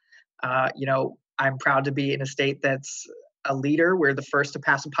system. I'm proud to be in a state that's a leader. We're the first to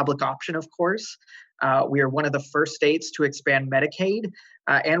pass a public option, of course. We are one of the first states to expand Medicaid,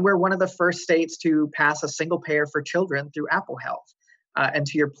 and we're one of the first states to pass a single payer for children through Apple Health. And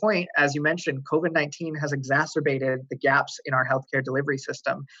to your point, as you mentioned, COVID-19 has exacerbated the gaps in our healthcare delivery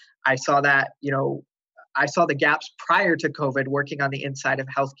system. I saw that, I saw the gaps prior to COVID working on the inside of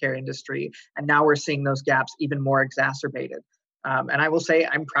healthcare industry, and now we're seeing those gaps even more exacerbated. And I will say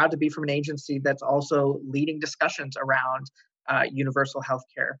I'm proud to be from an agency that's also leading discussions around universal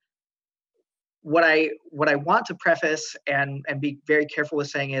healthcare. What I want to preface and be very careful with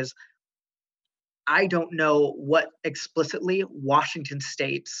saying is, I don't know what explicitly Washington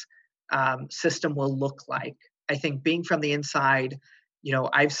State's system will look like. I think being from the inside,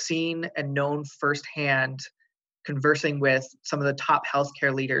 I've seen and known firsthand, conversing with some of the top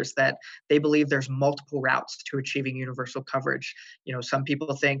healthcare leaders, that they believe there's multiple routes to achieving universal coverage. Some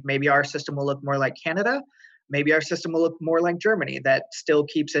people think maybe our system will look more like Canada. Maybe our system will look more like Germany, that still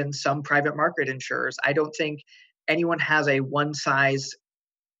keeps in some private market insurers. I don't think anyone has a one size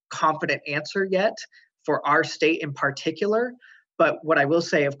confident answer yet for our state in particular. But what I will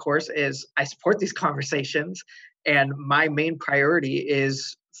say, of course, is I support these conversations, and my main priority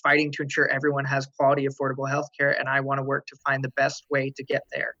is fighting to ensure everyone has quality, affordable healthcare, and I want to work to find the best way to get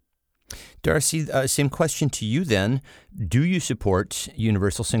there. Darcy, same question to you then. Do you support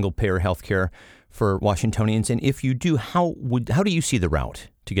universal single-payer healthcare for Washingtonians? And if you do, how do you see the route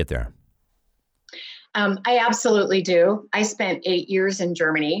to get there? I absolutely do. I spent 8 years in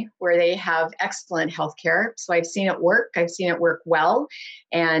Germany, where they have excellent healthcare. So I've seen it work. I've seen it work well.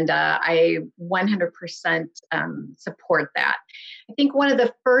 And I 100% support that. I think one of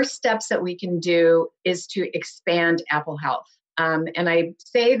the first steps that we can do is to expand Apple Health. And I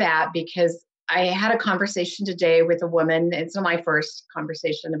say that because I had a conversation today with a woman. It's not my first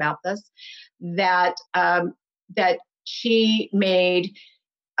conversation about this, that she made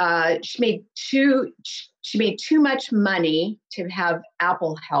too much money to have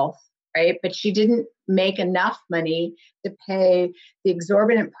Apple Health, right? But she didn't make enough money to pay the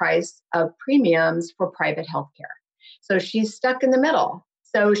exorbitant price of premiums for private healthcare. So she's stuck in the middle.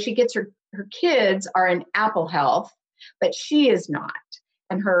 So she gets her kids are in Apple Health, but she is not,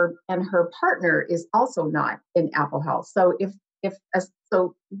 and her partner is also not in Apple Health. So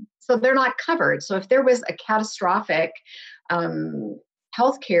so they're not covered. So if there was a catastrophic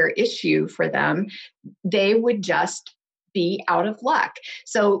healthcare issue for them, they would just be out of luck.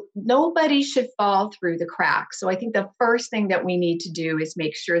 So nobody should fall through the cracks. So I think the first thing that we need to do is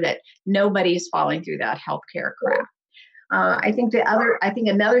make sure that nobody's falling through that healthcare crack. I think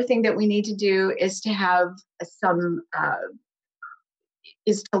another thing that we need to do is to have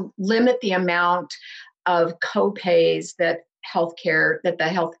is to limit the amount of co-pays that the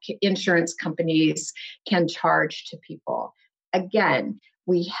health insurance companies can charge to people. Again,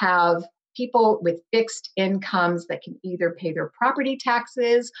 we have people with fixed incomes that can either pay their property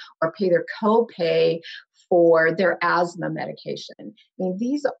taxes or pay their co-pay for their asthma medication. I mean,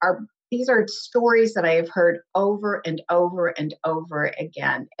 these are stories that I have heard over and over and over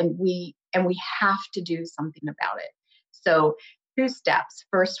again, and we have to do something about it. So 2 steps.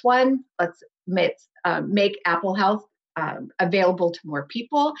 First one, let's make Apple Health available to more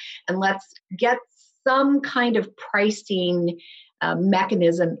people, and let's get some kind of pricing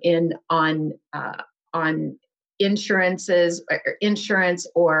mechanism in on insurance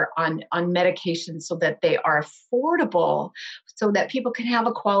or on medications so that they are affordable, so that people can have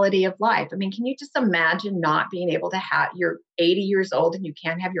a quality of life. I mean, can you just imagine not being able to have, you're 80 years old and you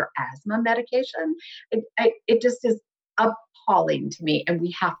can't have your asthma medication? It just is appalling to me, and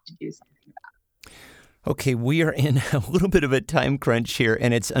we have to do something about it. Okay, we are in a little bit of a time crunch here,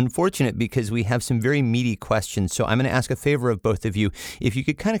 and it's unfortunate because we have some very meaty questions. So I'm going to ask a favor of both of you. If you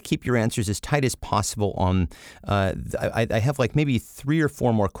could kind of keep your answers as tight as possible on, I have like maybe 3 or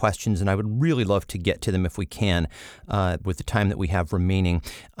 4 more questions, and I would really love to get to them if we can with the time that we have remaining.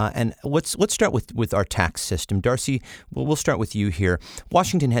 And let's start with our tax system. Darcy, we'll start with you here.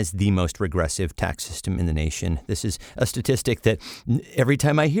 Washington has the most regressive tax system in the nation. This is a statistic that every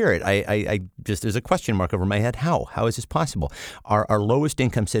time I hear it, I just, there's a question mark over my head. How is this possible? Our lowest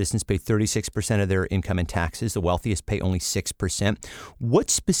income citizens pay 36% of their income in taxes. The wealthiest pay only 6%. What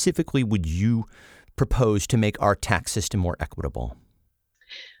specifically would you propose to make our tax system more equitable?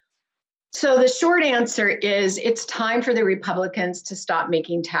 So the short answer is it's time for the Republicans to stop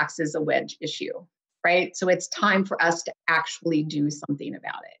making taxes a wedge issue, right? So it's time for us to actually do something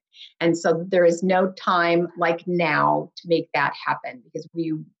about it. And so there is no time like now to make that happen, because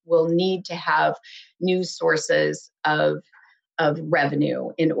we will need to have new sources of revenue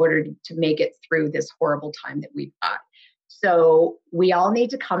in order to make it through this horrible time that we've got. So we all need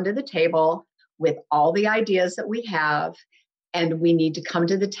to come to the table with all the ideas that we have, and we need to come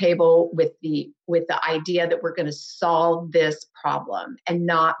to the table with the idea that we're going to solve this problem, and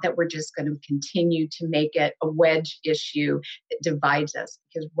not that we're just going to continue to make it a wedge issue that divides us.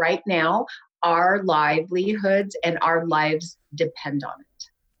 Because right now, our livelihoods and our lives depend on it.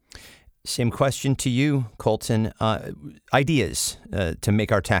 Same question to you, Colton. Ideas to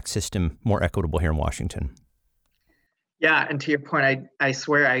make our tax system more equitable here in Washington. Yeah, and to your point, I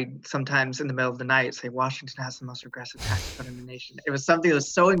swear I sometimes in the middle of the night say Washington has the most regressive tax code in the nation. It was something that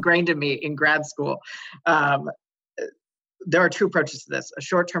was so ingrained in me in grad school. There are 2 approaches to this, a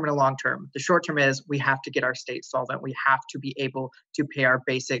short-term and a long-term. The short-term is we have to get our state solvent. We have to be able to pay our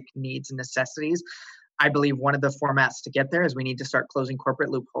basic needs and necessities. I believe one of the formats to get there is we need to start closing corporate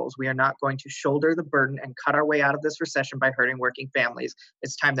loopholes. We are not going to shoulder the burden and cut our way out of this recession by hurting working families.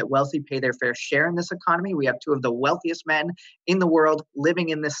 It's time that wealthy pay their fair share in this economy. We have 2 of the wealthiest men in the world living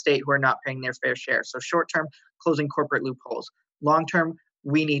in this state who are not paying their fair share. So short term, closing corporate loopholes. Long term,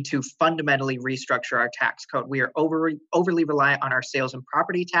 we need to fundamentally restructure our tax code. We are overly reliant on our sales and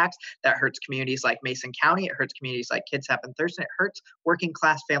property tax. That hurts communities like Mason County. It hurts communities like Kitsap and Thurston. It hurts working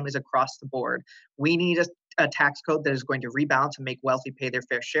class families across the board. We need a tax code that is going to rebalance and make wealthy pay their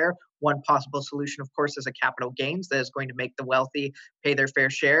fair share. One possible solution, of course, is a capital gains that is going to make the wealthy pay their fair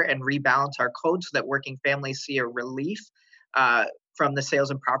share and rebalance our code so that working families see a relief from the sales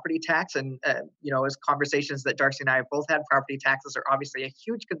and property tax. And, as conversations that Darcy and I have both had, property taxes are obviously a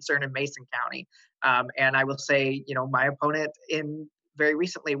huge concern in Mason County. And I will say, my opponent very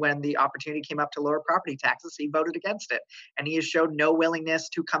recently, when the opportunity came up to lower property taxes, he voted against it. And he has showed no willingness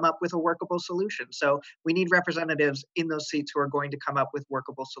to come up with a workable solution. So we need representatives in those seats who are going to come up with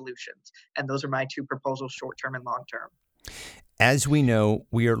workable solutions. And those are my 2 proposals, short-term and long-term. As we know,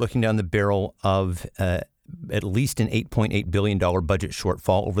 we are looking down the barrel of at least an $8.8 billion budget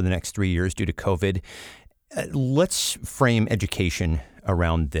shortfall over the next 3 years due to COVID. Let's frame education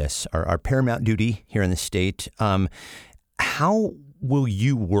around this, our paramount duty here in the state. How will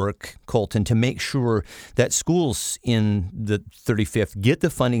you work, Colton, to make sure that schools in the 35th get the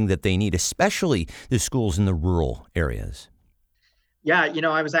funding that they need, especially the schools in the rural areas? Yeah,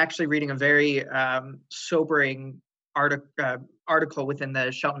 I was actually reading a very sobering article article within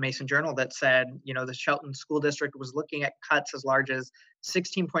the Shelton Mason Journal that said, the Shelton School District was looking at cuts as large as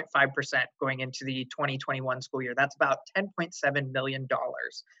 16.5% going into the 2021 school year. That's about $10.7 million.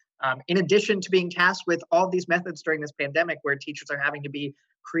 In addition to being tasked with all these methods during this pandemic, where teachers are having to be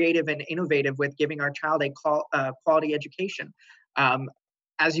creative and innovative with giving our child a quality education.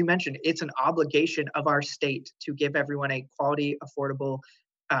 As you mentioned, it's an obligation of our state to give everyone a quality, affordable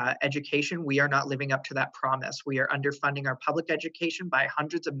education. We are not living up to that promise. We are underfunding our public education by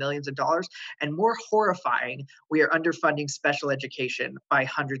hundreds of millions of dollars. And more horrifying, we are underfunding special education by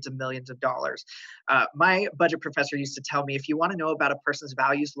hundreds of millions of dollars. My budget professor used to tell me, if you want to know about a person's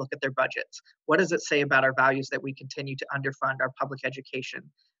values, look at their budgets. What does it say about our values that we continue to underfund our public education?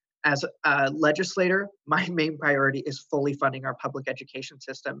 As a legislator, my main priority is fully funding our public education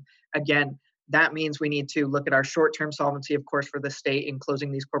system. Again, that means we need to look at our short-term solvency, of course, for the state in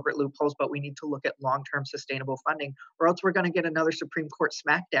closing these corporate loopholes, but we need to look at long-term sustainable funding, or else we're going to get another Supreme Court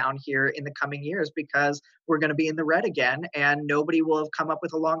smackdown here in the coming years, because we're going to be in the red again and nobody will have come up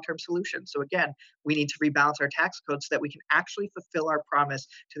with a long-term solution. So again, we need to rebalance our tax code so that we can actually fulfill our promise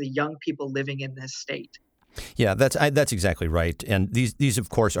to the young people living in this state. Yeah, that's exactly right. And these of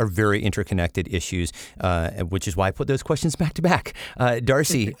course are very interconnected issues, which is why I put those questions back to back.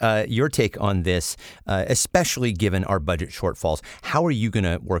 Darcy, your take on this, especially given our budget shortfalls. How are you going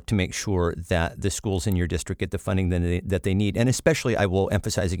to work to make sure that the schools in your district get the funding that they need, and especially, I will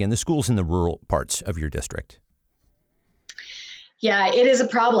emphasize again, the schools in the rural parts of your district? Yeah, it is a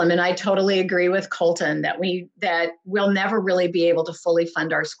problem. And I totally agree with Colton that we'll never really be able to fully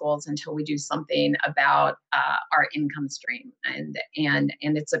fund our schools until we do something about our income stream. And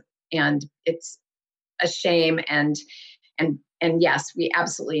it's a shame. And yes, we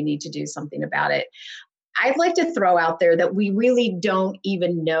absolutely need to do something about it. I'd like to throw out there that we really don't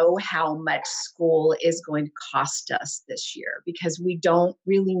even know how much school is going to cost us this year, because we don't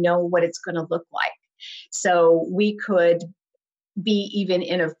really know what it's going to look like. So we could be even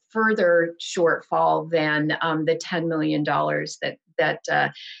in a further shortfall than the $10 million that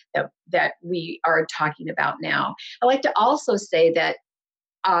we are talking about now. I like to also say that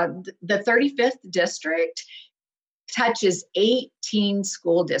the 35th district touches 18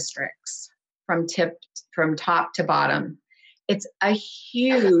 school districts from top to bottom. It's a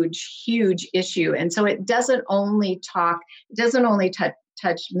huge, huge issue, and so it doesn't only touch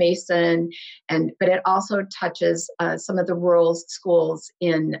Mason, but it also touches some of the rural schools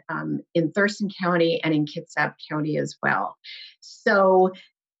in Thurston County and in Kitsap County as well. So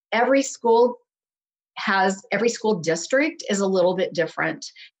every school district is a little bit different,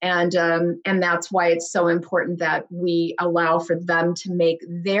 and that's why it's so important that we allow for them to make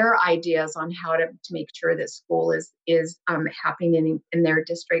their ideas on how to make sure that school is happening in their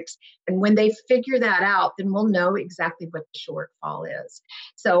districts. And when they figure that out, then we'll know exactly what the shortfall is.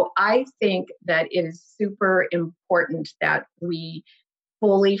 So I think that it is super important that we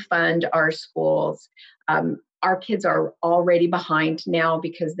fully fund our schools. Our kids are already behind now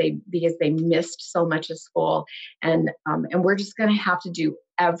because they missed so much of school, and we're just going to have to do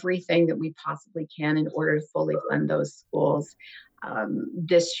everything that we possibly can in order to fully fund those schools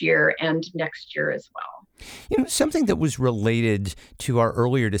this year and next year as well. Something that was related to our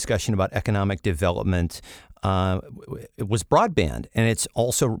earlier discussion about economic development was broadband, and it's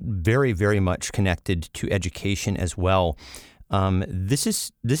also very, very much connected to education as well. This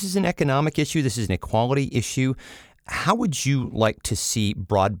is an economic issue. This is an equality issue. How would you like to see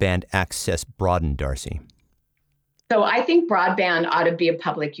broadband access broadened, Darcy? So I think broadband ought to be a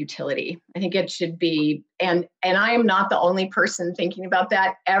public utility. I think it should be, and I am not the only person thinking about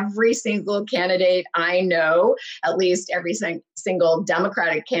that. Every single candidate I know, at least every single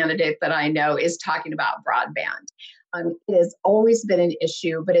Democratic candidate that I know, is talking about broadband. It has always been an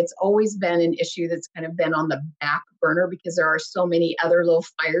issue, but it's always been an issue that's kind of been on the back burner because there are so many other little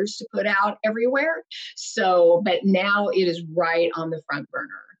fires to put out everywhere. So, but now it is right on the front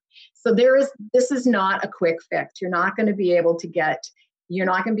burner. So this is not a quick fix. You're not going to be able to get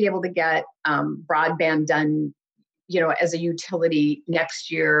broadband done, as a utility next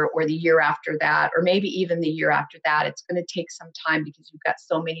year or the year after that, or maybe even the year after that. It's going to take some time because you've got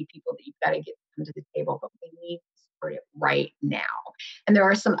so many people that you've got to get them to the table, but we need it right now. And there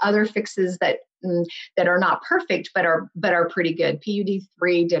are some other fixes that are not perfect, but are pretty good.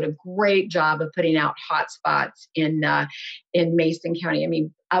 PUD3 did a great job of putting out hotspots in Mason County. I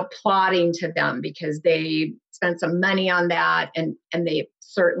mean, applauding to them because they spent some money on that and they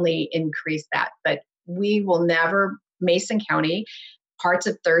certainly increased that. But we will never, Mason County, parts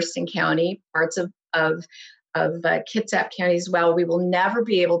of Thurston County, parts of Kitsap County as well, we will never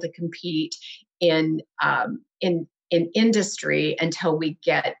be able to compete in in industry until we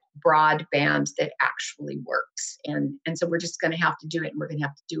get broadband that actually works. And so we're just going to have to do it, and we're going to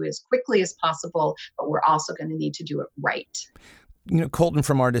have to do it as quickly as possible, but we're also going to need to do it right. Colton,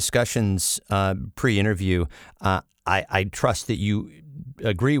 from our discussions pre-interview, I trust that you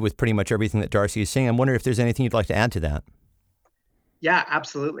agree with pretty much everything that Darcy is saying. I'm wondering if there's anything you'd like to add to that. Yeah,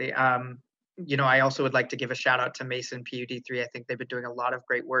 absolutely. I also would like to give a shout out to Mason PUD3. I think they've been doing a lot of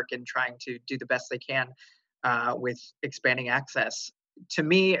great work in trying to do the best they can with expanding access. To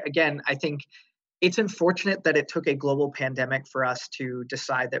me, again, I think it's unfortunate that it took a global pandemic for us to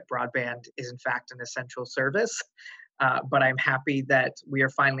decide that broadband is in fact an essential service. But I'm happy that we are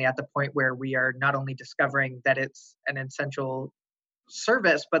finally at the point where we are not only discovering that it's an essential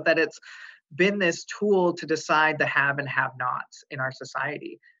service, but that it's been this tool to decide the have and have nots in our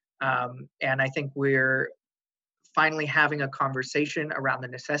society. And I think we're finally having a conversation around the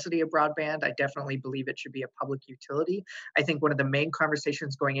necessity of broadband. I definitely believe it should be a public utility. I think one of the main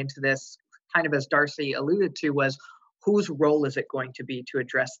conversations going into this, kind of as Darcy alluded to, was whose role is it going to be to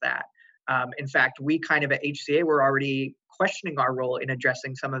address that? In fact, we kind of at HCA were already questioning our role in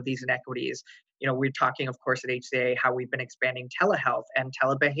addressing some of these inequities. We're talking, of course, at HCA how we've been expanding telehealth and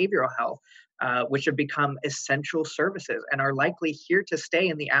telebehavioral health, which have become essential services and are likely here to stay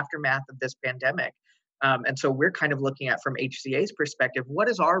in the aftermath of this pandemic. And so we're kind of looking at, from HCA's perspective, what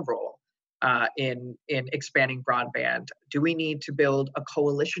is our role in expanding broadband? Do we need to build a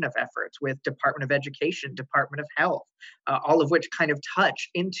coalition of efforts with Department of Education, Department of Health, all of which kind of touch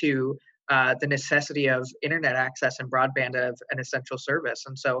into the necessity of internet access and broadband of an essential service?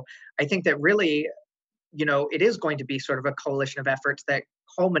 And so I think that really, it is going to be sort of a coalition of efforts that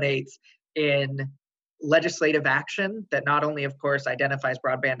culminates in legislative action that not only, of course, identifies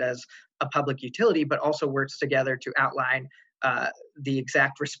broadband as a public utility, but also works together to outline the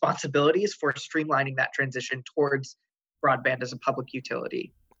exact responsibilities for streamlining that transition towards broadband as a public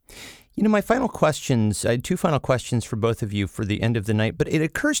utility. My final questions, I had two final questions for both of you for the end of the night, but it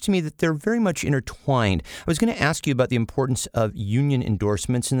occurs to me that they're very much intertwined. I was going to ask you about the importance of union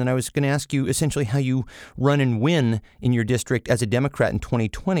endorsements, and then I was going to ask you essentially how you run and win in your district as a Democrat in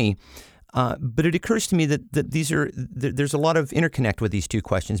 2020. But it occurs to me that there's a lot of interconnect with these two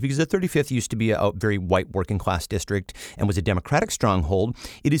questions, because the 35th used to be a very white working class district and was a Democratic stronghold.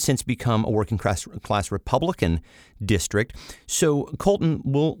 It has since become a working class Republican district. So, Colton,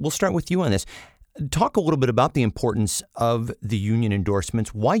 we'll start with you on this. Talk a little bit about the importance of the union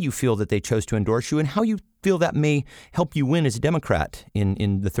endorsements, why you feel that they chose to endorse you, and how you feel that may help you win as a Democrat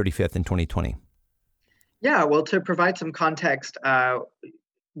in the 35th in 2020. Yeah, well, to provide some context,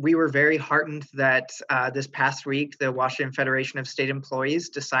 we were very heartened that this past week, the Washington Federation of State Employees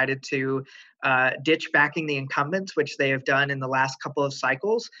decided to ditch backing the incumbents, which they have done in the last couple of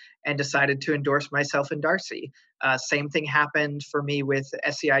cycles, and decided to endorse myself and Darcy. Same thing happened for me with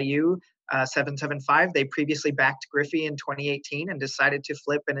SEIU 775. They previously backed Griffey in 2018 and decided to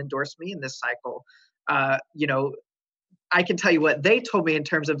flip and endorse me in this cycle. I can tell you what they told me in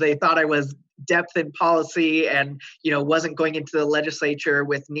terms of they thought I was depth in policy and, wasn't going into the legislature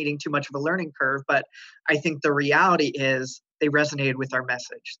with needing too much of a learning curve. But I think the reality is they resonated with our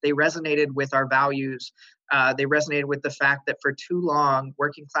message. They resonated with our values. They resonated with the fact that for too long,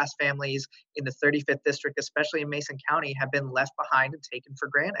 working class families in the 35th district, especially in Mason County, have been left behind and taken for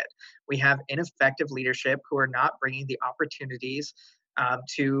granted. We have ineffective leadership who are not bringing the opportunities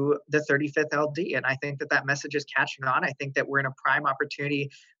to the 35th LD. And I think that message is catching on. I think that we're in a prime opportunity,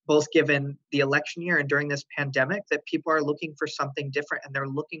 both given the election year and during this pandemic, that people are looking for something different and they're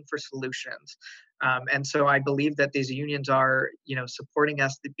looking for solutions. And so I believe that these unions are, supporting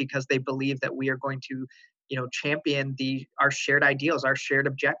us because they believe that we are going to, champion our shared ideals, our shared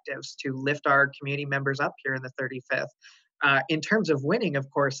objectives to lift our community members up here in the 35th. In terms of winning, of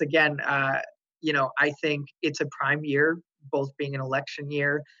course, again, I think it's a prime year, both being an election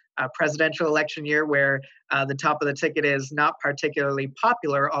year, presidential election year, where the top of the ticket is not particularly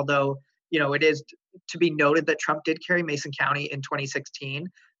popular, although, it is to be noted that Trump did carry Mason County in 2016,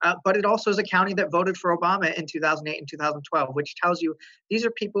 but it also is a county that voted for Obama in 2008 and 2012, which tells you these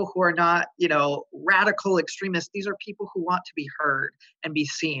are people who are not, radical extremists. These are people who want to be heard and be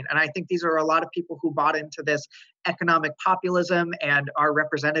seen. And I think these are a lot of people who bought into this economic populism, and our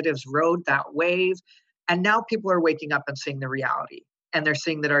representatives rode that wave. And now people are waking up and seeing the reality. And they're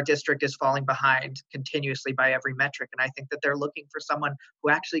seeing that our district is falling behind continuously by every metric. And I think that they're looking for someone who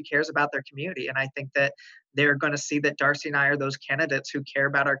actually cares about their community. And I think that they're going to see that Darcy and I are those candidates who care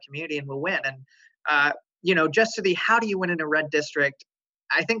about our community and will win. And, just to the how do you win in a red district,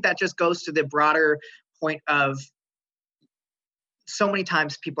 I think that just goes to the broader point of so many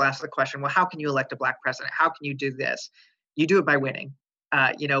times people ask the question, well, how can you elect a Black president? How can you do this? You do it by winning.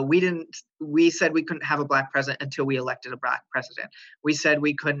 We said we couldn't have a Black president until we elected a Black president. We said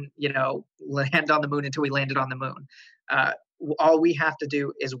we couldn't, land on the moon until we landed on the moon. All we have to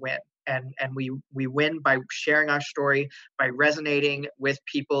do is win. And we win by sharing our story, by resonating with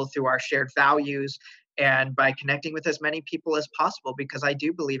people through our shared values, and by connecting with as many people as possible, because I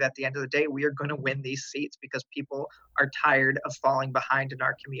do believe at the end of the day, we are going to win these seats because people are tired of falling behind in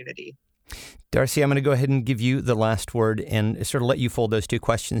our community. Darcy, I'm going to go ahead and give you the last word and sort of let you fold those two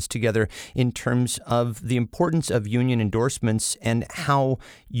questions together in terms of the importance of union endorsements and how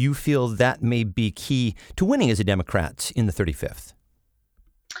you feel that may be key to winning as a Democrat in the 35th.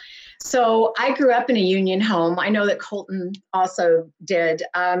 So I grew up in a union home. I know that Colton also did.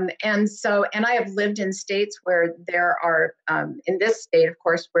 And I have lived in states where there are, in this state, of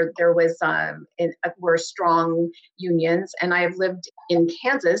course, where there were strong unions. And I have lived in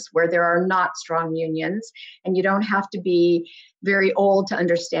Kansas where there are not strong unions. And you don't have to be very old to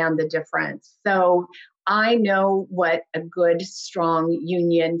understand the difference. So I know what a good, strong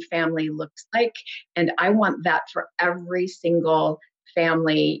union family looks like. And I want that for every single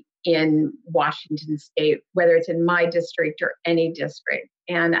family in Washington state, whether it's in my district or any district.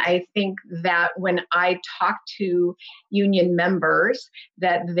 And I think that when I talk to union members,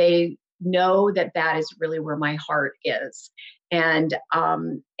 that they know that that is really where my heart is. And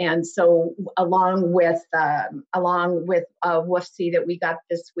so along with WFC that we got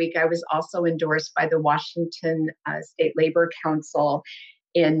this week, I was also endorsed by the Washington State Labor Council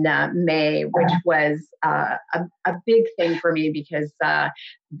in May, which was a big thing for me because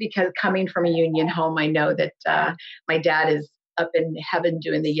coming from a union home, I know that my dad is up in heaven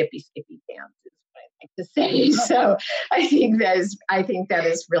doing the yippee skippy dance, is what I like to say. So I think that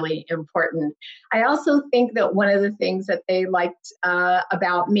is really important. I also think that one of the things that they liked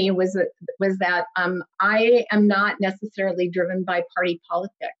about me was that I am not necessarily driven by party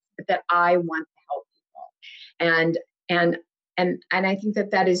politics, but that I want to help people, and I think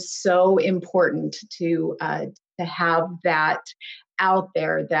that is so important to have that out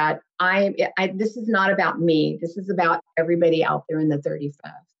there, that this is not about me. This is about everybody out there in the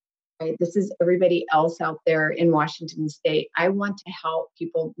 35th, right? This is everybody else out there in Washington state. I want to help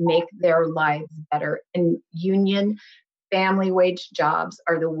people make their lives better, and union family wage jobs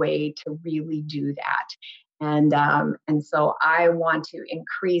are the way to really do that. And so I want to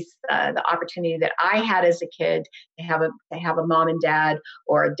increase the opportunity that I had as a kid to have a mom and dad,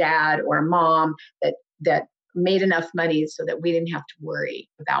 or a dad or a mom that made enough money so that we didn't have to worry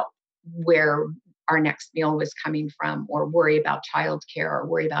about where our next meal was coming from, or worry about childcare, or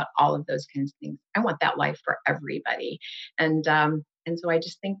worry about all of those kinds of things. I want that life for everybody. And so I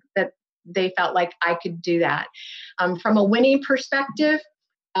just think that they felt like I could do that. From a winning perspective,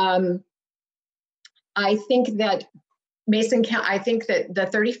 I think that Mason County, I think that the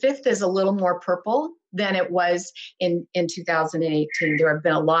 35th is a little more purple than it was in 2018. There have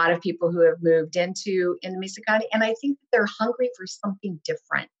been a lot of people who have moved into Mason County, and I think that they're hungry for something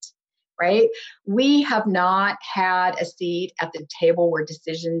different, right? We have not had a seat at the table where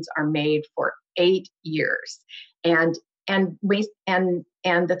decisions are made for 8 years. And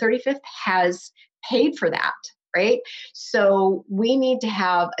the 35th has paid for that. Right. So we need to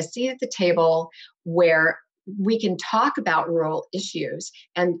have a seat at the table where we can talk about rural issues.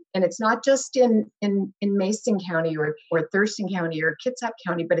 And it's not just in Mason County or Thurston County or Kitsap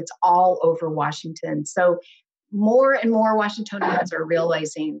County, but it's all over Washington. So more and more Washingtonians are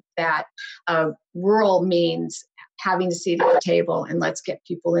realizing that rural means having a seat at the table, and let's get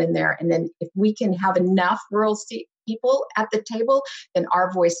people in there. And then if we can have enough rural people at the table, then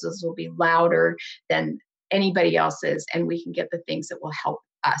our voices will be louder than anybody else's, and we can get the things that will help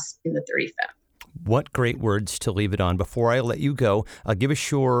us in the 35th. What great words to leave it on. Before I let you go, give us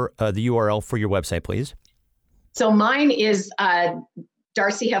the URL for your website, please. So mine is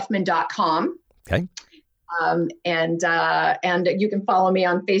darcyhuffman.com. Okay. And you can follow me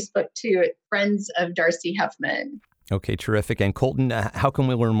on Facebook too at Friends of Darcy Huffman. Okay, terrific. And Colton, how can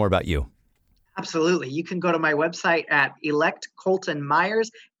we learn more about you? Absolutely. You can go to my website at Elect Colton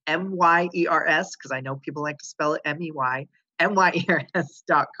Myers, MYERS, because I know people like to spell it MEY,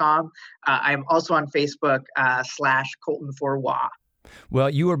 MYERS.com. I am also on Facebook /Colton4WA. Well,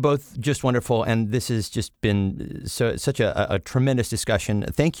 you are both just wonderful, and this has just been such a tremendous discussion.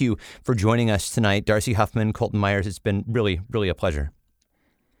 Thank you for joining us tonight, Darcy Huffman, Colton Myers. It's been really, really a pleasure.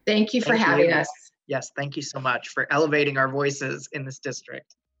 Thank you for having us. Yes, thank you so much for elevating our voices in this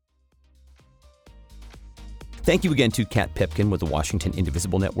district. Thank you again to Kat Pipkin with the Washington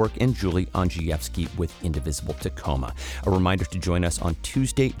Indivisible Network and Julie Andrzejewski with Indivisible Tacoma. A reminder to join us on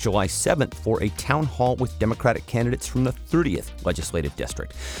Tuesday, July 7th for a town hall with Democratic candidates from the 30th Legislative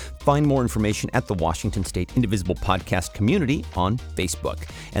District. Find more information at the Washington State Indivisible Podcast community on Facebook.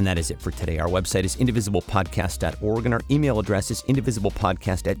 And that is it for today. Our website is indivisiblepodcast.org and our email address is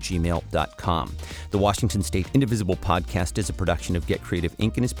indivisiblepodcast@gmail.com. The Washington State Indivisible Podcast is a production of Get Creative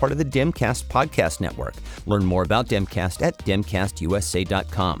Inc. and is part of the Demcast Podcast Network. Learn more about Demcast at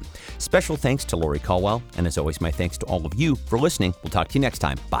demcastusa.com. Special thanks to Lori Caldwell, and as always, my thanks to all of you for listening. We'll talk to you next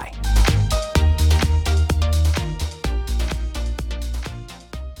time. Bye.